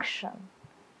function.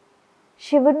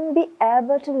 She wouldn't be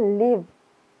able to live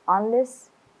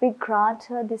unless we grant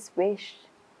her this wish.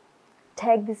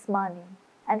 Take this money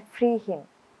and free him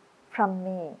from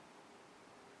me.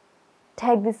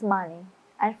 Take this money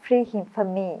and free him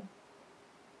from me."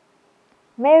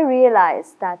 May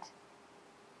realized that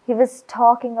he was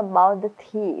talking about the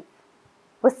thief,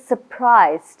 was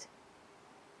surprised.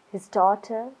 His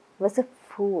daughter was a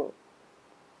fool.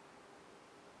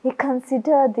 He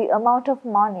considered the amount of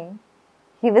money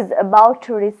he was about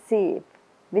to receive,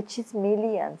 which is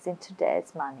millions in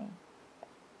today's money.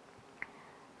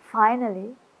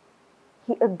 Finally,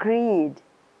 he agreed,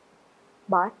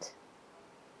 but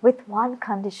with one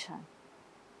condition: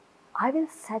 "I will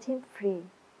set him free,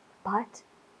 but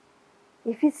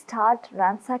if he starts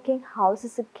ransacking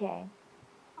houses again,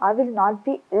 I will not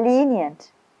be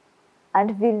lenient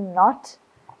and will not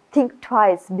think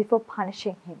twice before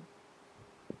punishing him.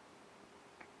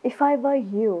 If I were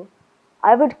you,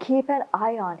 I would keep an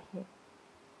eye on him."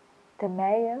 The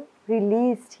mayor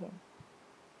released him,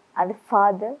 and the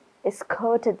father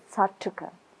escorted Sattuka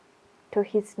to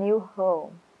his new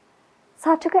home,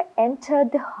 Satyaka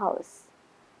entered the house,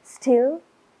 still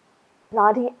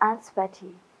bloody and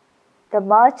sweaty. The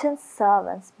merchant's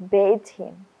servants bathed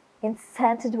him in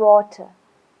scented water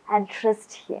and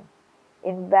dressed him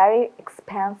in very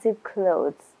expensive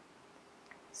clothes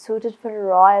suited for a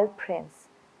royal prince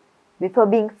before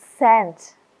being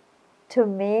sent to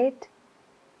meet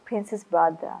Princess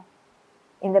Bhadra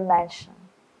in the mansion.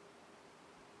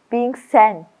 Being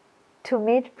sent to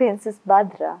meet Princess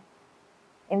Bhadra,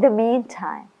 in the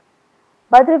meantime,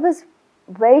 Bhadra was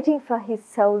waiting for his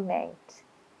soulmate.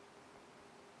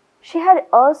 She had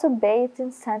also bathed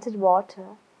in scented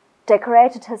water,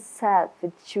 decorated herself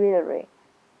with jewelry,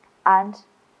 and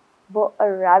wore a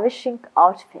ravishing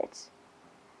outfit.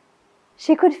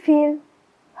 She could feel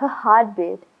her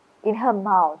heartbeat in her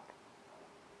mouth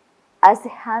as the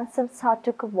handsome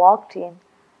Satyaka walked in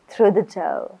through the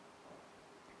door.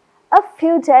 A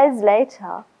few days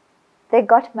later, they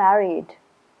got married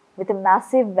with a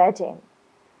massive wedding.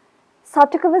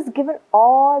 Satyaka was given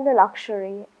all the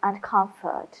luxury and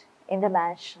comfort in the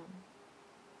mansion.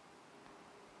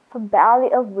 For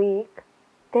barely a week,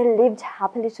 they lived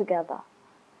happily together.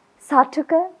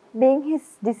 Satyaka, being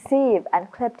his deceived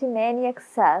and kleptomaniac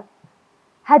self,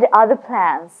 had other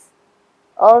plans.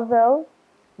 Although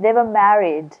they were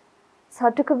married,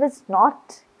 Satyaka was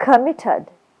not committed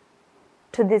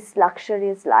to this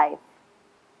luxurious life.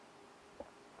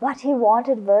 What he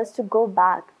wanted was to go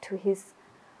back to his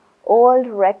old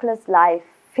reckless life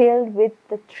filled with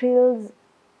the thrills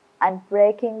and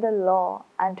breaking the law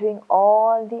and doing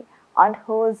all the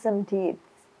unwholesome deeds.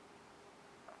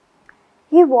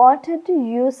 He wanted to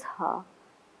use her,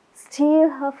 steal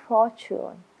her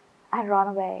fortune, and run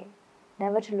away,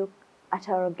 never to look at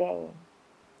her again.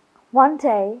 One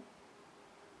day,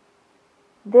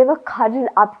 they were cuddled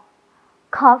up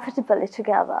comfortably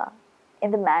together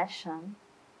in the mansion,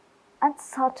 and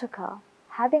Satyaka,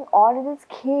 having already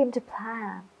schemed a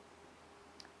plan,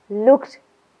 looked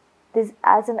this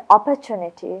as an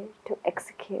opportunity to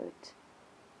execute.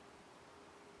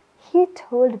 He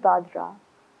told Bhadra,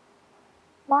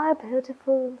 "My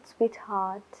beautiful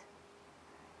sweetheart,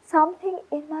 something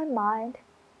in my mind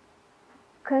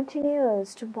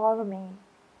continues to bother me.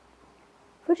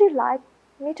 Would you like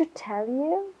me to tell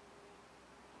you?"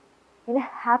 In a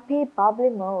happy, bubbly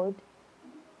mood,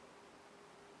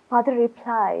 Bhadra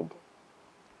replied,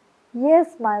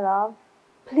 "Yes, my love,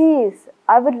 please,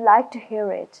 I would like to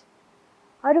hear it.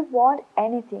 I don't want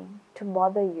anything to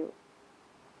bother you.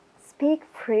 Speak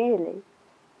freely,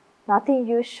 nothing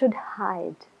you should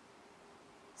hide."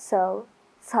 So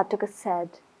Satyaka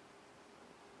said,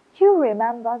 "You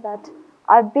remember that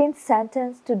I've been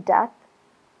sentenced to death?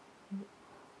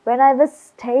 When I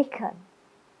was taken,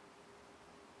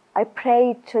 I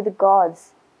prayed to the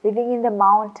gods living in the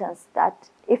mountains that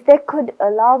if they could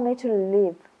allow me to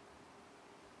live,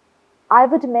 I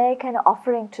would make an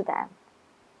offering to them.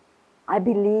 I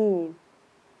believe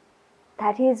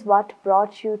that is what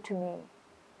brought you to me.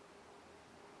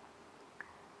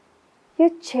 You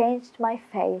changed my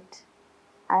fate,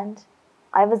 and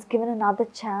I was given another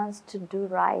chance to do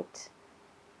right.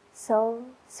 So,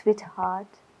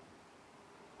 sweetheart,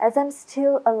 as I'm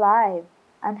still alive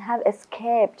and have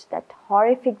escaped that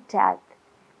horrific death,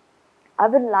 I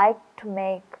would like to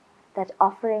make that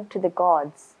offering to the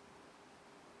gods."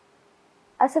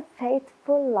 As a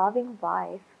faithful, loving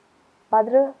wife,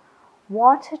 Bhadra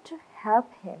wanted to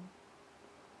help him,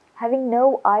 having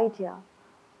no idea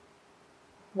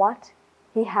what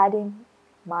he had in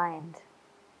mind.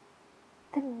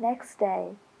 The next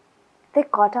day, they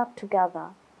got up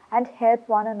together and helped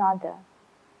one another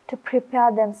to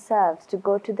prepare themselves to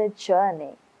go to their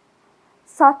journey.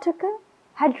 Satyaka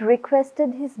had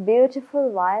requested his beautiful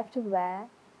wife to wear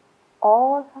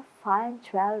all her fine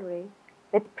jewelry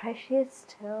with precious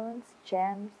stones,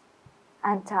 gems,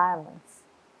 and diamonds.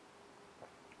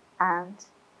 And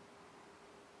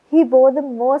he wore the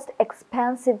most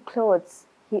expensive clothes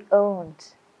he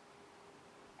owned.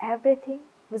 Everything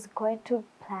was going to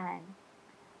plan.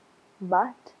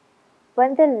 But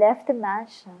when they left the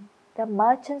mansion, the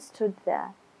merchant stood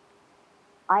there,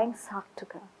 eyeing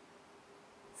Satyaka.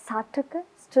 Satyaka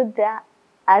stood there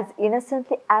as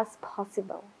innocently as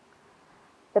possible.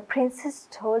 The princess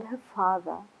told her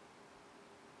father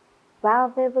where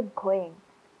they were going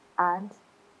and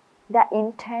their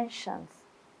intentions,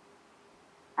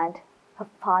 and her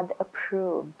father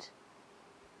approved.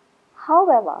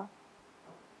 However,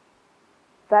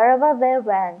 wherever they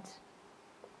went,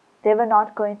 they were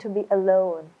not going to be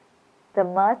alone. The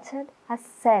merchant has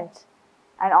sent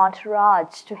an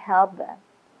entourage to help them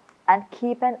and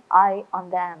keep an eye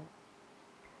on them.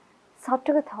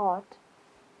 Satyaka thought,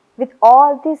 With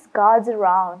all these guards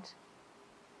around,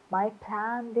 my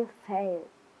plan will fail.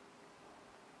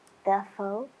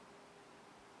 Therefore,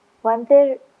 when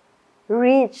they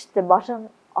reached the bottom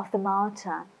of the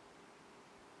mountain,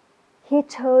 he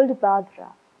told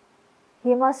Bhadra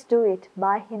he must do it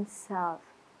by himself,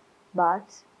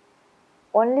 but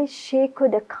only she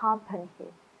could accompany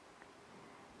him.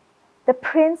 The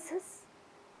princess,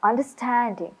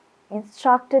 understanding,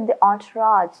 instructed the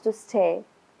entourage to stay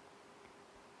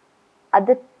at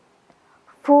the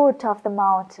foot of the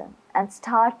mountain and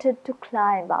started to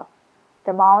climb up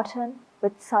the mountain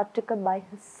with Satyaka by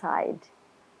his side.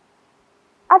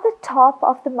 At the top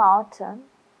of the mountain,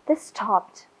 they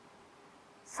stopped.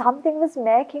 Something was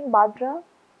making Bhadra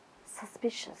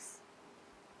suspicious.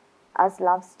 As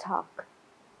love-struck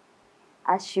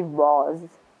as she was,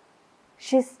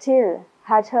 she still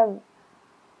had her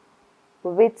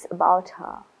wits about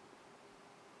her.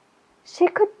 She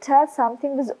could tell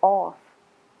something was off.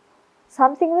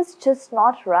 Something was just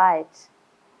not right.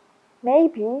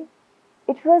 Maybe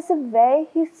it was the way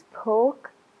he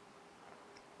spoke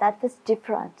that was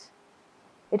different.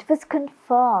 It was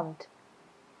confirmed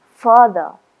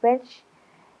further when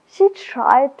she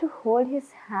tried to hold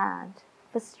his hand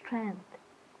for strength.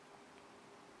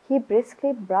 He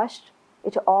briskly brushed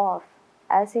it off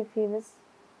as if he was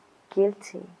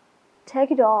guilty. Take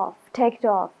it off,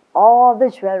 all the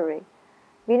jewelry.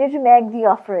 We need to make the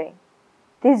offering.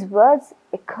 These words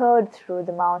echoed through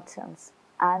the mountains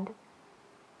and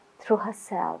through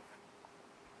herself.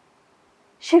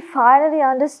 She finally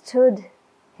understood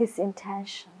his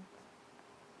intention.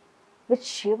 With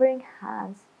shivering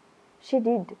hands, she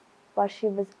did what she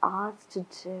was asked to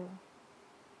do.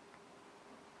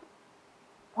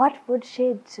 What would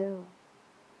she do?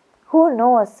 Who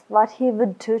knows what he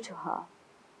would do to her?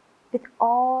 With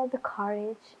all the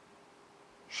courage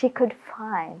she could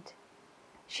find,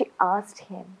 she asked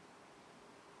him,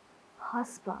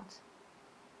 "Husband,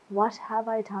 what have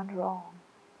I done wrong?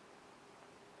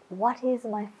 What is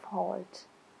my fault?"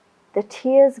 The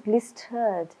tears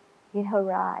glistered in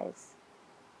her eyes.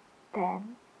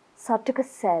 Then Satyaka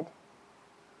said,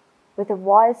 with a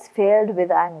voice filled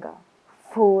with anger,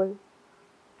 "Fool,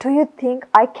 do you think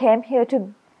I came here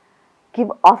to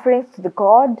give offerings to the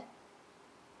god?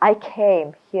 I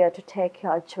came here to take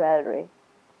your jewelry.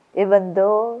 Even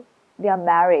though we are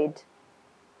married,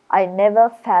 I never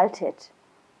felt it.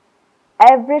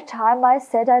 Every time I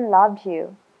said I loved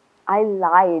you, I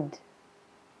lied.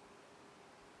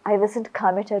 I wasn't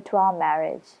committed to our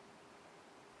marriage.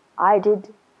 I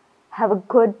did have a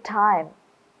good time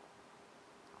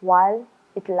while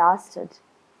it lasted,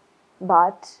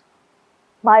 but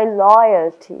my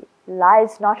loyalty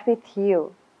lies not with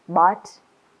you, but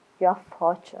your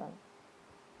fortune.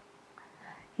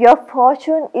 Your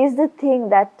fortune is the thing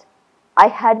that I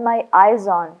had my eyes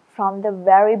on from the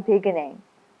very beginning.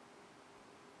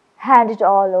 Hand it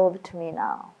all over to me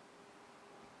now."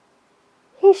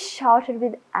 He shouted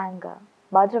with anger.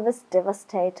 Bhadra was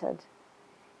devastated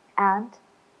and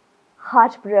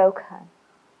heartbroken.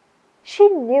 She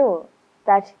knew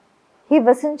that he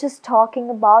wasn't just talking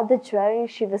about the jewelry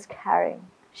she was carrying.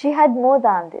 She had more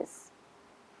than this.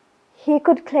 He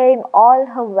could claim all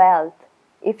her wealth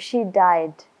if she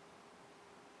died.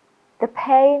 The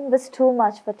pain was too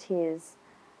much for tears,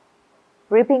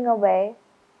 ripping away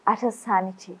at her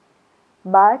sanity.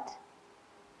 But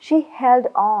she held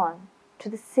on to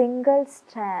the single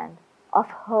strand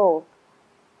of hope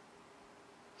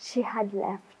she had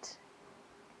left.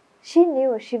 She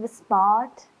knew she was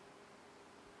smart.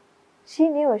 She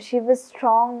knew she was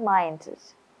strong-minded.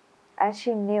 And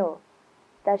she knew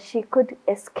that she could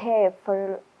escape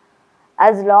for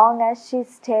as long as she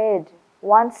stayed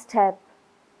one step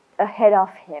ahead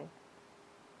of him.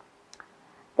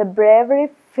 The bravery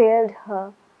filled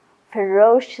her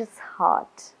ferocious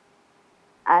heart,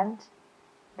 and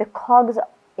the cogs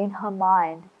in her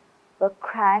mind were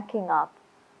cranking up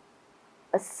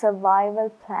a survival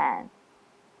plan.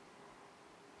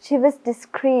 She was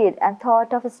discreet and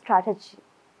thought of a strategy.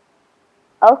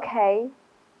 "Okay,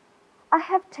 I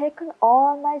have taken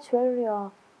all my jewelry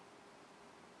off.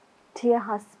 Dear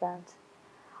husband,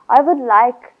 I would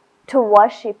like to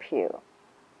worship you.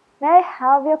 May I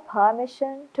have your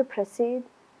permission to proceed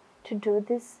to do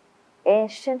this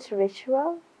ancient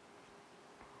ritual?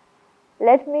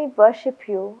 Let me worship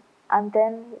you and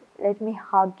then let me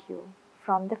hug you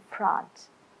from the front.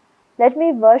 Let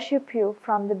me worship you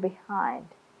from the behind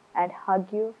and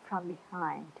hug you from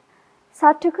behind."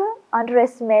 Satyaka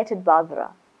underestimated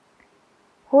Bhadra,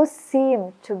 who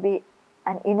seemed to be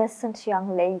an innocent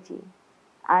young lady,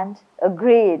 and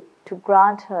agreed to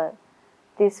grant her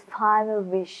this final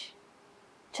wish.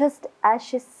 Just as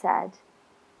she said,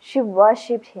 she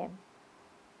worshipped him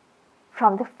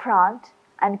from the front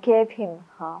and gave him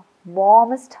her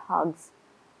warmest hugs,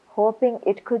 hoping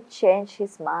it could change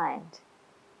his mind.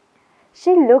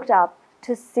 She looked up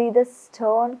to see the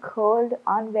stone-cold,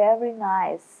 unwavering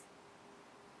eyes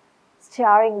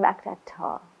staring back at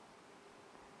her.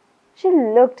 She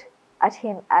looked at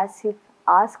him as if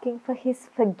asking for his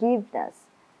forgiveness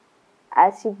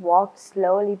as he walked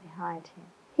slowly behind him.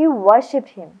 He worshipped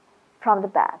him from the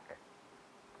back.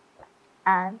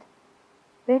 And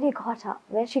when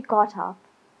she got up,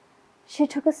 she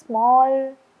took a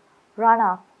small run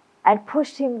up and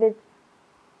pushed him with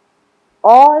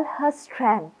all her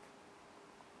strength.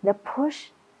 The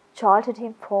push jolted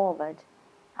him forward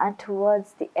and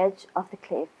towards the edge of the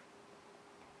cliff.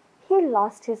 He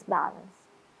lost his balance,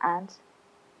 and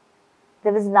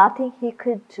there was nothing he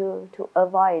could do to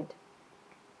avoid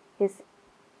his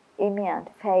imminent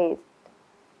fate,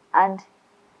 and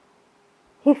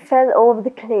he fell over the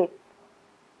cliff.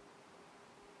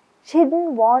 She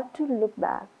didn't want to look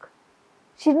back.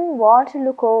 She didn't want to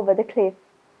look over the cliff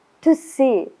to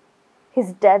see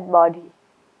his dead body,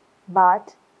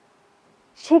 but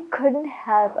she couldn't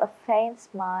help a faint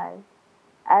smile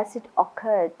as it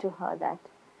occurred to her that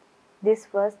this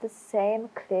was the same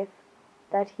cliff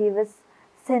that he was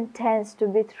sentenced to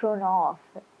be thrown off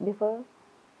before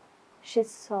she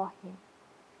saw him.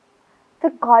 The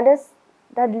goddess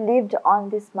that lived on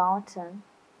this mountain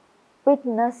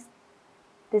witnessed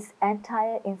this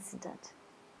entire incident.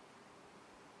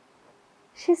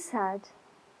 She said,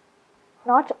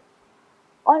 "Not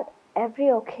on every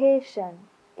occasion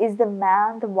is the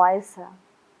man the wiser.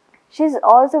 She is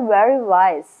also very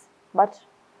wise, but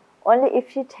only if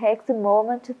she takes a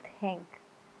moment to think.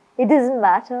 It doesn't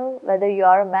matter whether you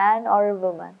are a man or a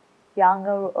woman, young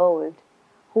or old,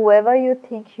 whoever you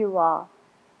think you are.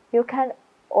 You can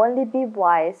only be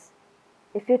wise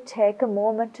if you take a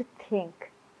moment to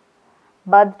think."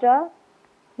 Bhadra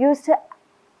used her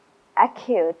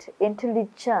acute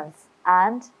intelligence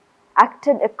and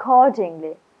acted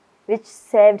accordingly, which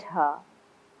saved her.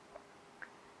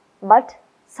 But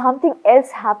something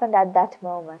else happened at that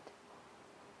moment.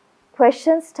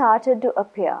 Questions started to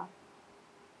appear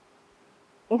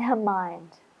in her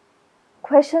mind.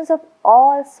 Questions of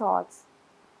all sorts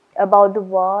about the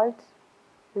world,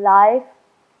 life,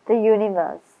 the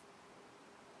universe.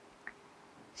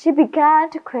 She began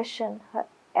to question her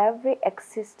every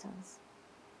existence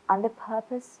and the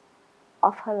purpose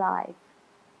of her life.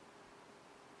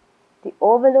 The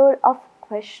overload of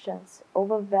questions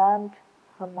overwhelmed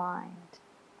her mind.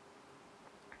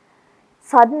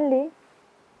 Suddenly,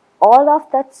 all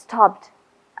of that stopped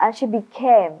and she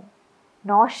became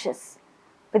nauseous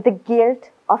with the guilt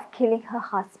of killing her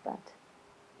husband.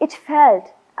 It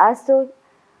felt as though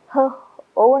her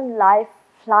own life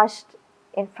flashed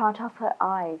in front of her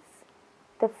eyes,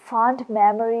 the fond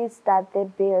memories that they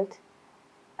built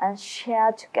and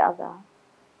shared together,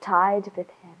 tied with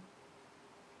him.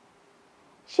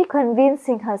 She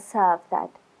convincing herself that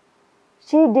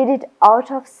she did it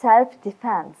out of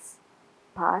self-defense,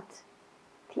 but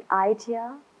the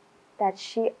idea that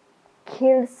she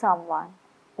killed someone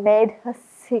made her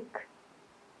sick.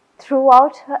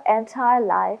 Throughout her entire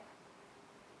life,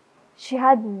 she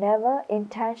had never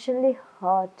intentionally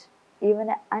hurt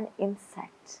even an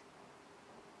insect,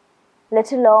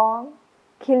 let alone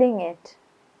killing it.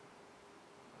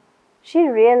 She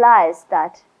realized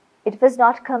that it was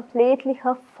not completely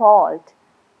her fault.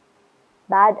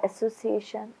 Bad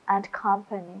association and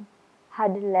company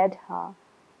had led her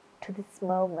to this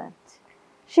moment.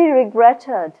 She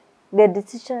regretted the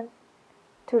decision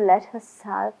to let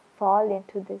herself fall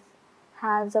into the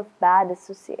hands of bad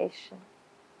association.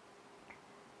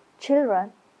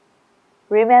 Children,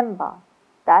 remember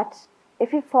that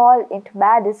if we fall into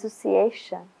bad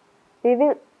association, we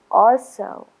will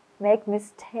also make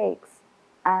mistakes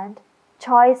and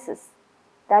choices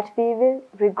that we will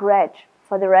regret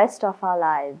for the rest of our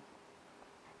lives.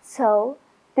 So,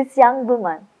 this young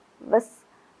woman was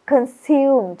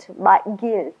consumed by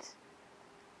guilt,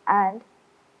 and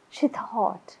she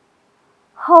thought,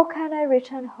 "How can I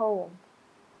return home?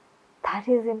 That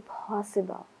is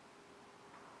impossible.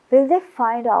 Will they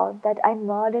find out that I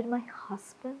murdered my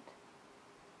husband?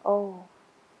 Oh,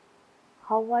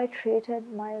 how I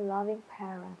treated my loving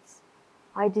parents.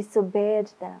 I disobeyed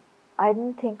them. I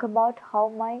didn't think about how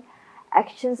my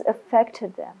actions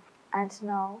affected them, and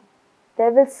now they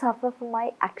will suffer for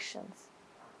my actions.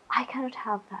 I cannot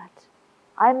have that.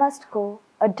 I must go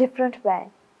a different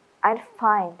way and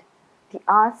find the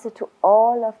answer to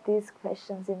all of these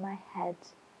questions in my head."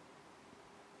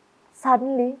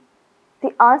 Suddenly,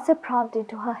 the answer prompted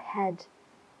into her head.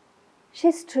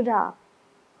 She stood up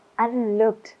and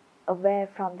looked away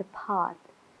from the path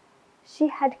she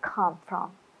had come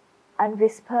from and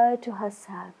whispered to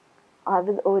herself, "I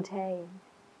will ordain,"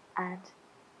 and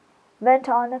went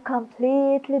on a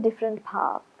completely different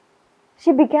path.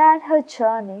 She began her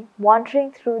journey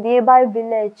wandering through nearby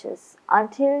villages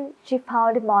until she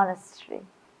found a monastery.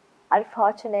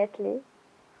 Unfortunately,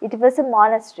 it was a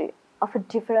monastery of a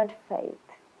different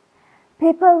faith.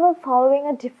 People were following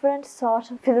a different sort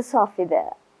of philosophy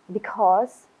there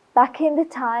because back in the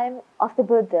time of the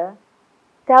Buddha,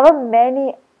 there were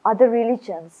many other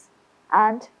religions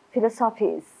and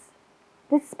philosophies.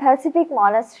 This specific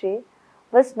monastery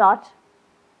was not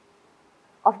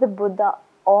of the Buddha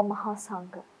or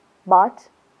Mahasangha, but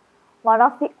one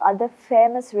of the other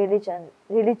famous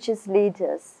religious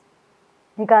leaders,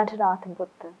 Niganthanath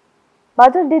Buddha.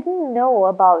 Buddha didn't know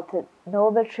about the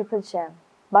Noble Triple Gem,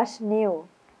 but knew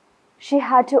she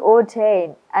had to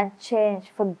ordain and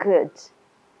change for good.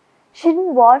 She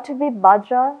didn't want to be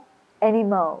Bhadra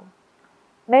anymore.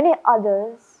 Many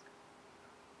others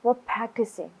were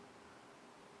practicing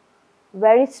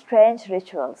very strange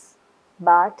rituals,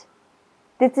 but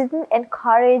this didn't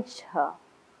encourage her.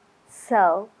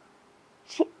 So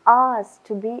she asked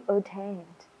to be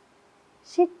ordained.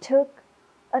 She took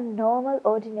a normal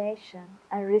ordination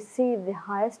and received the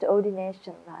highest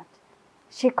ordination that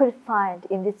she could find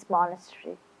in this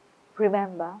monastery.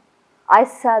 Remember, I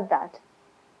said that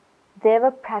they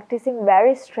were practicing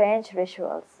very strange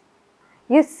rituals.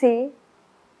 You see,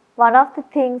 one of the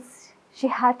things she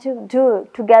had to do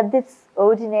to get this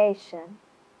ordination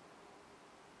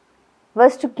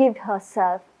was to give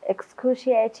herself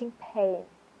excruciating pain.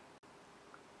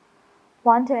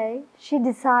 One day, she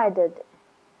decided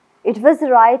it was the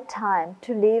right time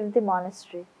to leave the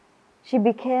monastery. She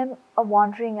became a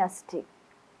wandering ascetic.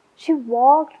 She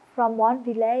walked from one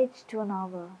village to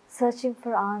another, searching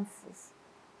for answers.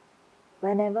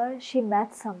 Whenever she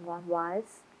met someone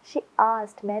wise, she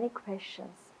asked many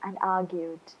questions and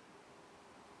argued.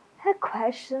 Her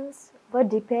questions were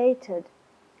debated,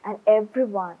 and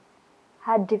everyone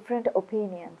had different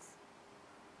opinions.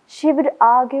 She would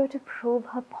argue to prove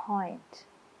her point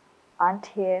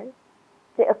until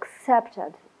they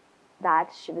accepted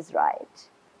that she was right.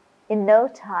 In no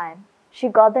time, she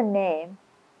got the name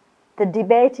the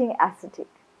debating ascetic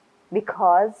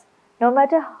because no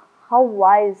matter how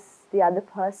wise the other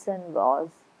person was,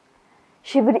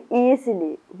 she would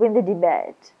easily win the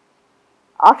debate.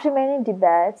 After many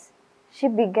debates, she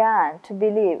began to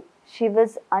believe she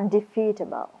was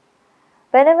undefeatable.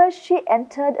 Whenever she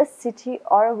entered a city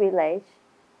or a village,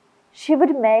 she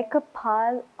would make a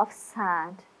pile of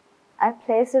sand and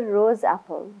place a rose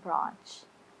apple branch,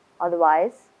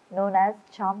 otherwise known as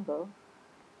chambu.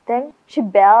 Then she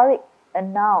barely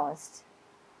announced,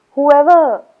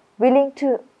 "Whoever willing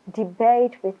to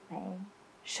debate with me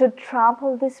should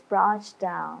trample this branch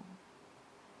down."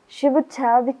 She would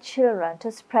tell the children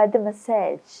to spread the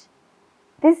message.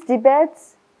 These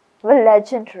debates were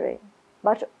legendary,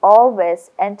 but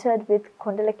always entered with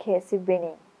Kundalakesi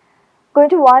winning. Going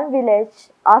to one village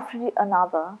after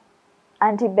another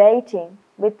and debating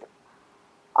with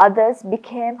others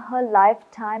became her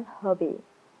lifetime hobby.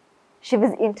 She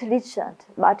was intelligent,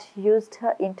 but used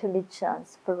her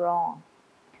intelligence for wrong.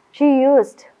 She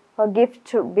used her gift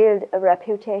to build a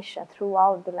reputation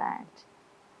throughout the land,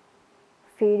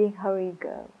 feeding her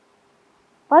ego.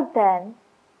 But then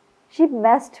she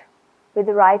messed with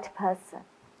the right person.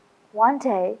 One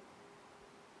day,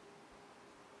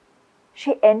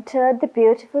 she entered the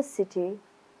beautiful city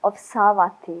of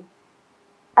Savatthi.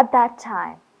 At that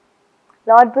time,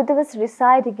 Lord Buddha was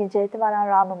residing in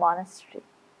Jethavanarama Monastery.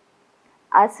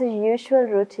 As her usual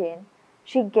routine,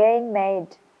 she again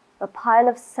made a pile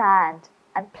of sand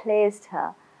and placed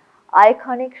her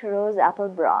iconic rose apple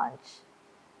branch.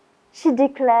 She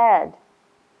declared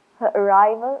her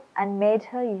arrival and made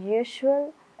her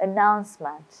usual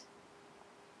announcement.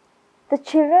 The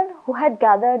children who had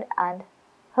gathered and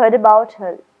heard about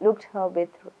her looked her with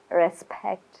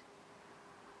respect,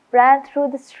 ran through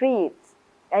the streets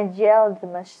and yelled the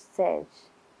message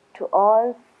to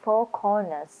all four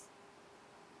corners.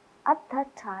 At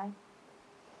that time,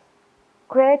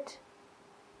 great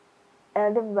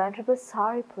Elder Venerable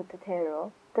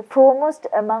Sariputta, the foremost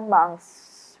among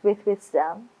monks with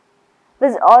wisdom,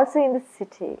 was also in the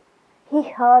city. He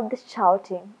heard the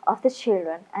shouting of the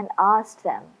children and asked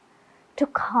them to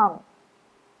come.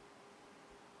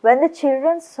 When the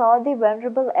children saw the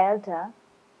Venerable Elder,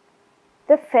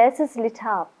 their faces lit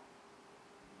up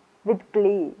with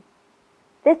glee.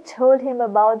 They told him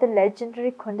about the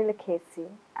legendary Kundalakesi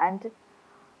and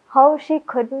how she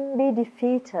couldn't be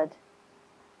defeated.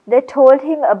 They told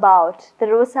him about the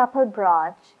rose apple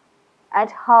branch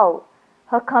and how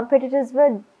her competitors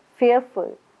were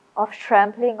fearful of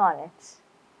trampling on it.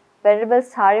 Venerable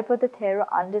Sariputta Thero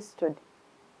understood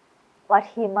what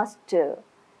he must do.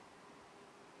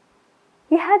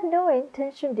 He had no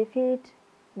intention to defeat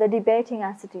the debating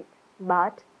ascetic,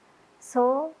 but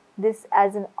saw this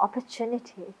as an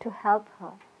opportunity to help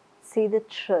her see the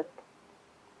truth,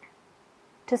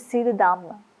 to see the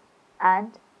Dhamma,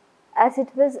 and as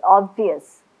it was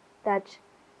obvious that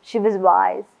she was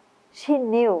wise, she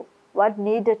knew what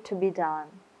needed to be done.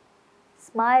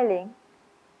 Smiling,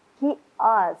 he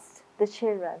asked the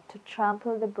children to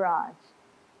trample the branch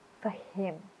for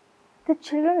him. The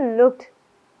children looked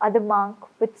at the monk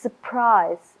with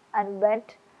surprise and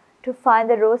went to find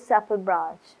the rose apple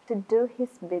branch to do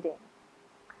his bidding.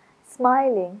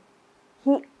 Smiling,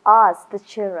 he asked the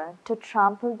children to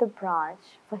trample the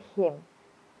branch for him.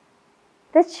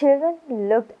 The children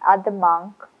looked at the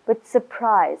monk with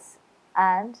surprise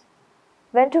and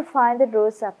went to find the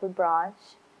rose apple branch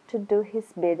to do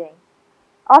his bidding.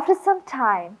 After some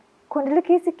time,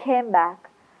 Kundalakesi came back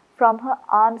from her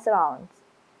alms rounds,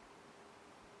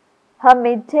 her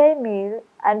midday meal,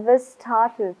 and was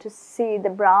startled to see the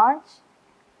branch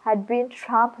had been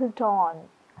trampled on,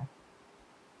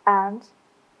 and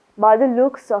by the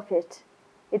looks of it,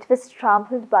 it was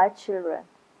trampled by children.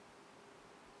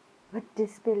 With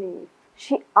disbelief,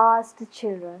 she asked the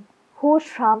children who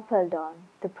trampled on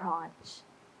the branch.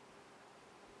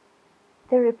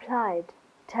 They replied,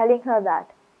 telling her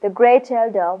that the great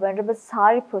elder, Venerable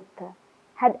Sariputta,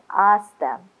 had asked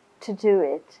them to do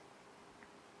it.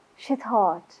 She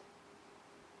thought,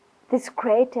 this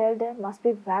great elder must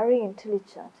be very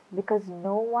intelligent because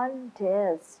no one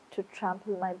dares to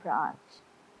trample my branch,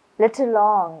 let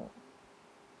alone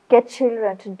get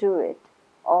children to do it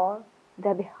on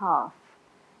their behalf.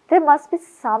 There must be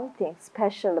something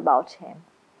special about him.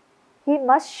 He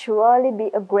must surely be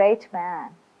a great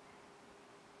man.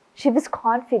 She was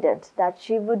confident that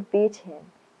she would beat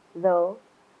him, though,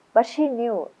 but she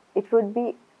knew it would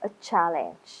be a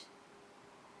challenge.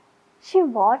 She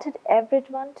wanted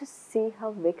everyone to see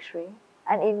her victory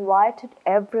and invited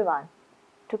everyone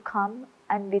to come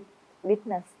and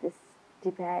witness this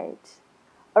debate.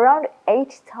 Around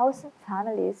 80,000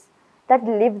 families that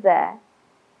lived there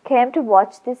came to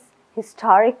watch this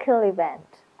historical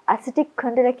event. Ascetic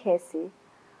Kundalakesi,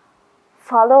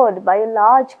 followed by a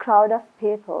large crowd of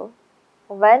people,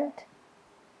 went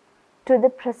to the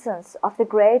presence of the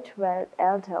great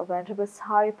elder Venerable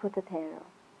Sariputta Thero.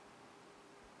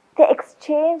 They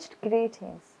exchanged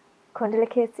greetings.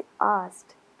 Kundalakesi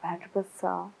asked, Venerable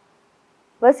Sir,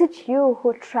 was it you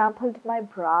who trampled my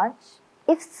branch?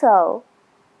 If so,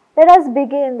 let us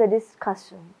begin the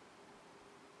discussion.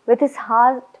 With his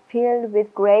heart filled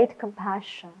with great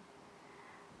compassion,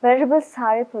 Venerable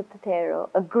Sariputta Thero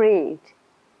agreed.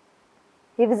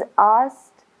 He was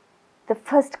asked the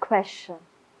first question,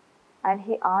 and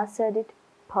he answered it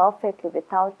perfectly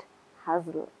without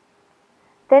hassle.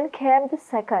 Then came the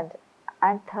second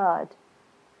and third,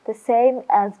 the same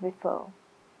as before.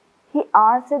 He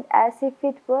answered as if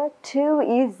it were too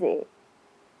easy.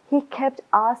 He kept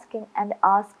asking and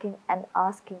asking and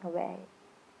asking away.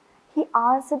 He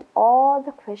answered all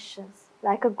the questions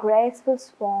like a graceful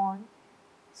swan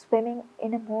swimming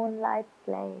in a moonlight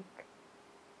lake.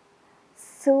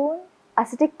 Soon,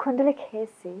 ascetic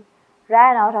Kundalakesi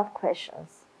ran out of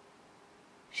questions.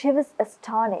 She was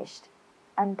astonished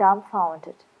and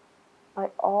dumbfounded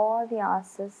by all the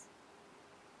answers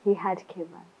he had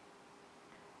given.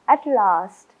 At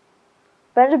last,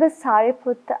 Venerable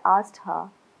Sariputta asked her,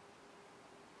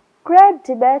 Great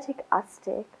debatic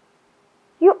ascetic,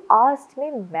 you asked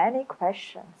me many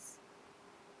questions.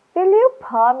 Will you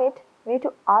permit me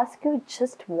to ask you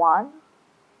just one?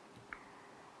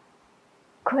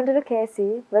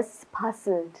 Kundalakesi was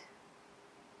puzzled.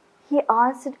 He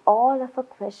answered all of her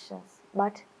questions,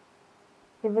 but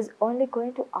he was only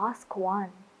going to ask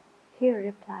one. He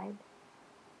replied,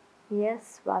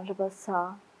 Yes, Venerable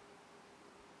Sir.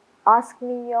 Ask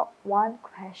me your one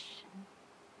question.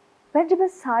 Venerable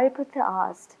Sariputta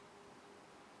asked,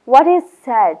 What is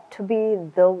said to be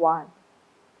the one?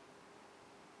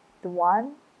 The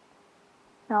one?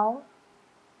 Now,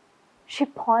 she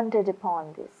pondered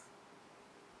upon this.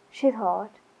 She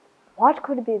thought, what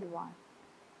could be the one?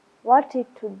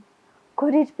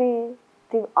 Could it be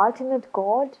the ultimate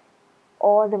God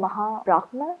or the Maha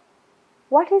Brahma?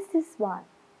 What is this one?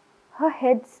 Her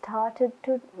head started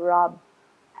to rub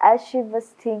as she was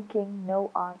thinking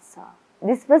no answer.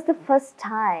 This was the first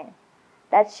time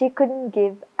that she couldn't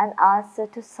give an answer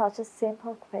to such a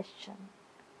simple question.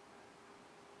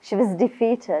 She was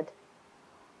defeated.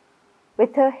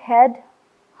 With her head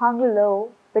hung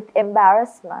low with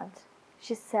embarrassment,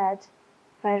 she said,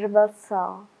 "Venerable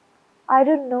Sir, I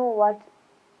don't know what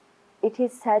it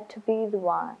is said to be the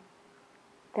one."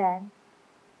 Then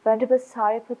Venerable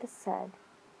Sariputta said,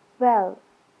 "Well,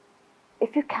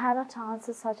 if you cannot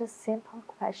answer such a simple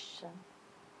question,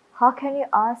 how can you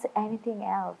answer anything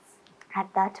else?"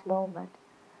 At that moment,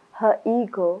 her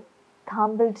ego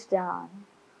tumbled down,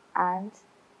 and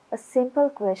a simple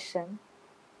question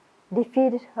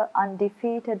defeated her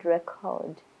undefeated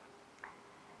record.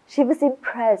 She was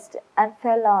impressed and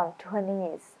fell on to her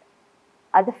knees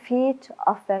at the feet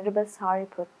of Venerable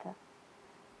Sariputta.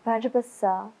 "Venerable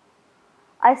Sir,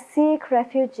 I seek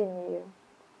refuge in you.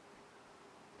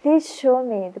 Please show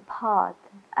me the path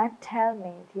and tell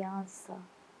me the answer."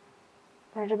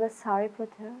 Venerable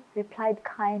Sariputta replied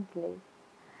kindly,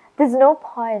 "There's no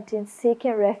point in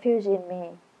seeking refuge in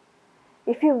me.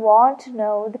 If you want to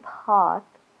know the path,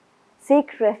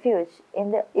 seek refuge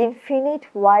in the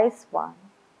infinite wise one,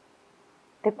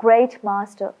 the great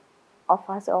master of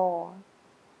us all.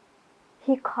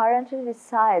 He currently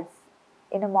resides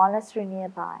in a monastery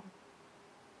nearby.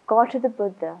 Go to the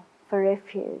Buddha for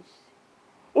refuge."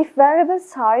 If Venerable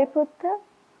Sariputta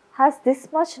has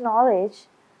this much knowledge,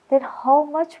 then how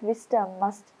much wisdom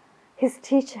must his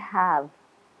teacher have?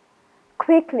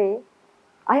 Quickly,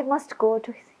 I must go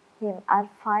to him and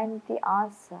find the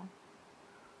answer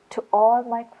to all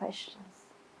my questions.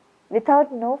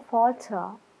 Without no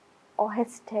falter or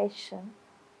hesitation,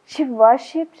 she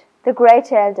worshipped the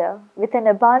great elder with an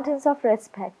abundance of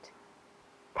respect,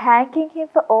 thanking him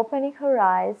for opening her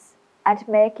eyes and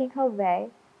making her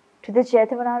way to the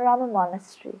Jethavanarama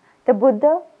monastery. The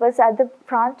Buddha was at the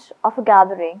front of a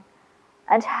gathering,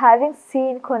 and having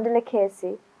seen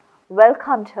Kundalakesi,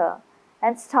 welcomed her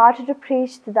and started to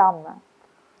preach the Dhamma.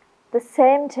 The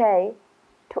same day,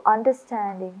 to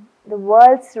understanding the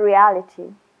world's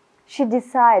reality, she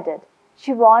decided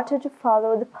she wanted to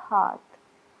follow the path.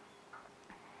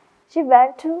 She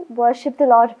went to worship the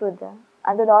Lord Buddha,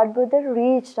 and the Lord Buddha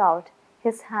reached out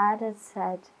his hand and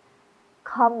said,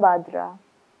 "Come, Bhadra."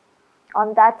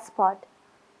 On that spot,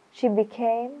 she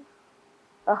became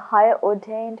a higher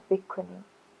ordained bhikkhuni,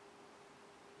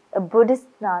 a Buddhist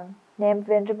nun named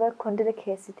Venerable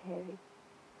Kundalakesi Theri.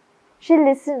 She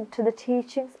listened to the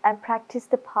teachings and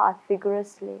practiced the path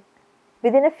vigorously.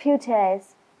 Within a few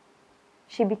days,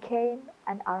 she became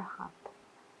an arhat.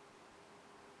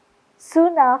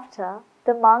 Soon after,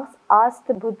 the monks asked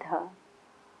the Buddha,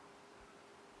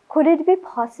 could it be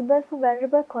possible for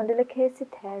Venerable Kundalakesi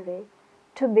Theri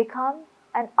to become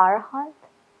an arhat?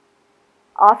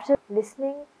 After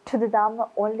listening to the Dhamma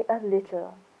only a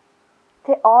little,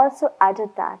 they also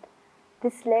added that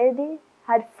this lady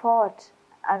had fought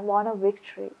and won a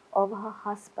victory over her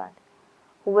husband,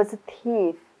 who was a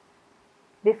thief,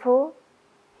 before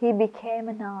he became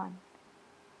a nun.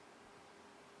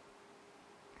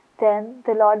 Then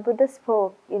the Lord Buddha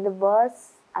spoke in the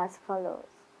verse as follows: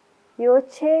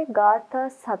 Yoche gata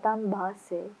satam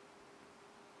bhase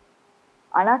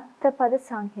anatta pada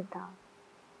sanghita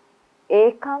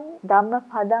ekam dhamma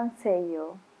padang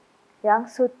seyo yang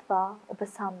sutva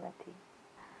upasammati.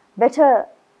 Better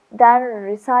than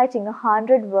reciting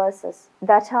 100 verses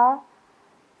that are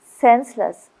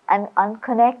senseless and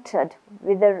unconnected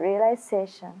with the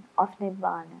realization of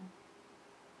Nibbana,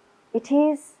 it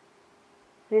is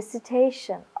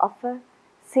recitation of a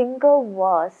single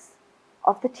verse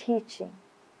of the teaching,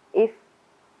 if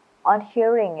on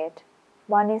hearing it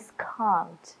one is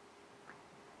calmed.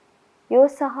 Yo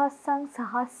sahasang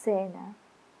sahasena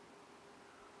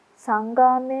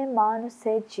sangame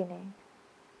manuse jine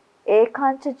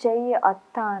ekancha jaya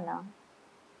attana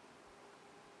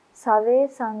save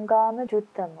sangama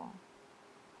juttamo.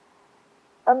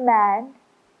 A man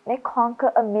may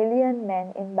conquer 1,000,000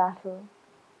 men in battle,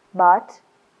 but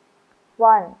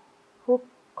one who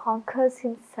conquers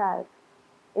himself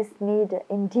is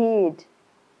indeed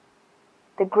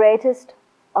the greatest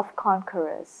of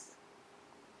conquerors.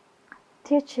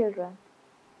 Dear children,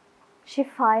 she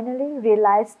finally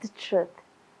realized the truth.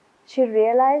 She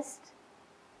realized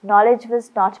knowledge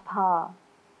was not power,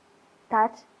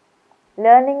 that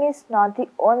learning is not the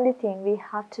only thing we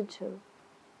have to do,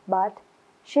 but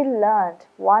she learned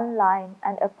one line,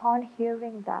 and upon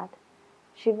hearing that,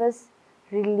 she was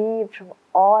relieved from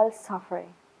all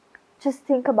suffering. Just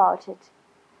think about it.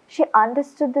 She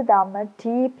understood the Dhamma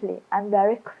deeply and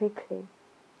very quickly.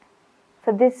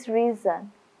 For this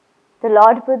reason, the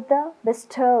Lord Buddha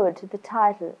bestowed the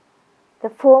title, the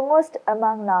foremost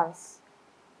among nuns,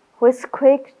 who is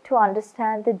quick to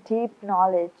understand the deep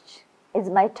knowledge,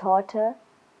 is my daughter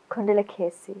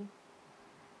Kundalakesi.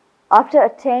 After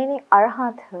attaining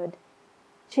arhathood,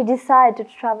 she decided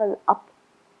to travel up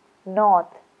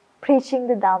north, preaching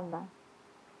the Dhamma,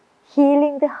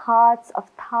 healing the hearts of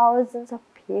thousands of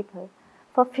people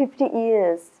for 50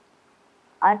 years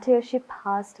until she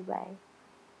passed away.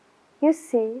 You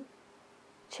see,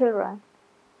 children,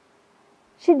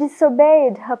 she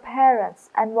disobeyed her parents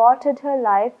and wanted her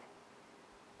life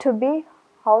to be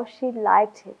how she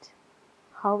liked it.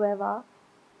 However,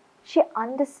 she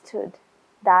understood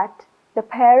that the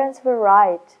parents were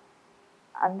right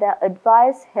and their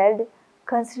advice held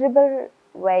considerable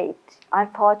weight.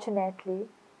 Unfortunately,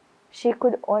 she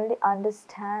could only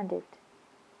understand it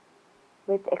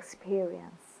with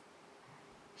experience.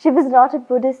 She was not a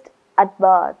Buddhist at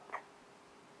birth,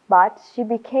 but she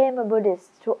became a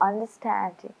Buddhist through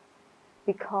understanding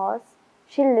because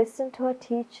she listened to her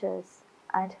teachers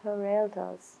and her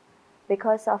elders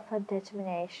because of her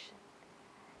determination.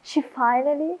 She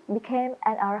finally became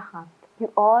an arhat.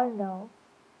 You all know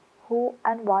who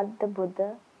and what the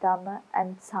Buddha, Dhamma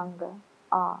and Sangha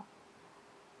are.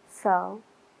 So,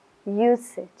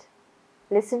 use it,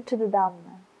 listen to the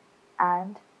Dhamma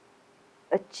and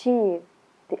achieve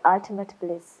the ultimate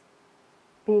bliss.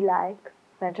 Be like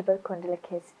Venerable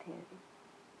Kundalakesi Theory.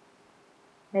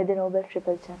 May the Noble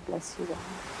Triple Gem bless you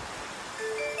all.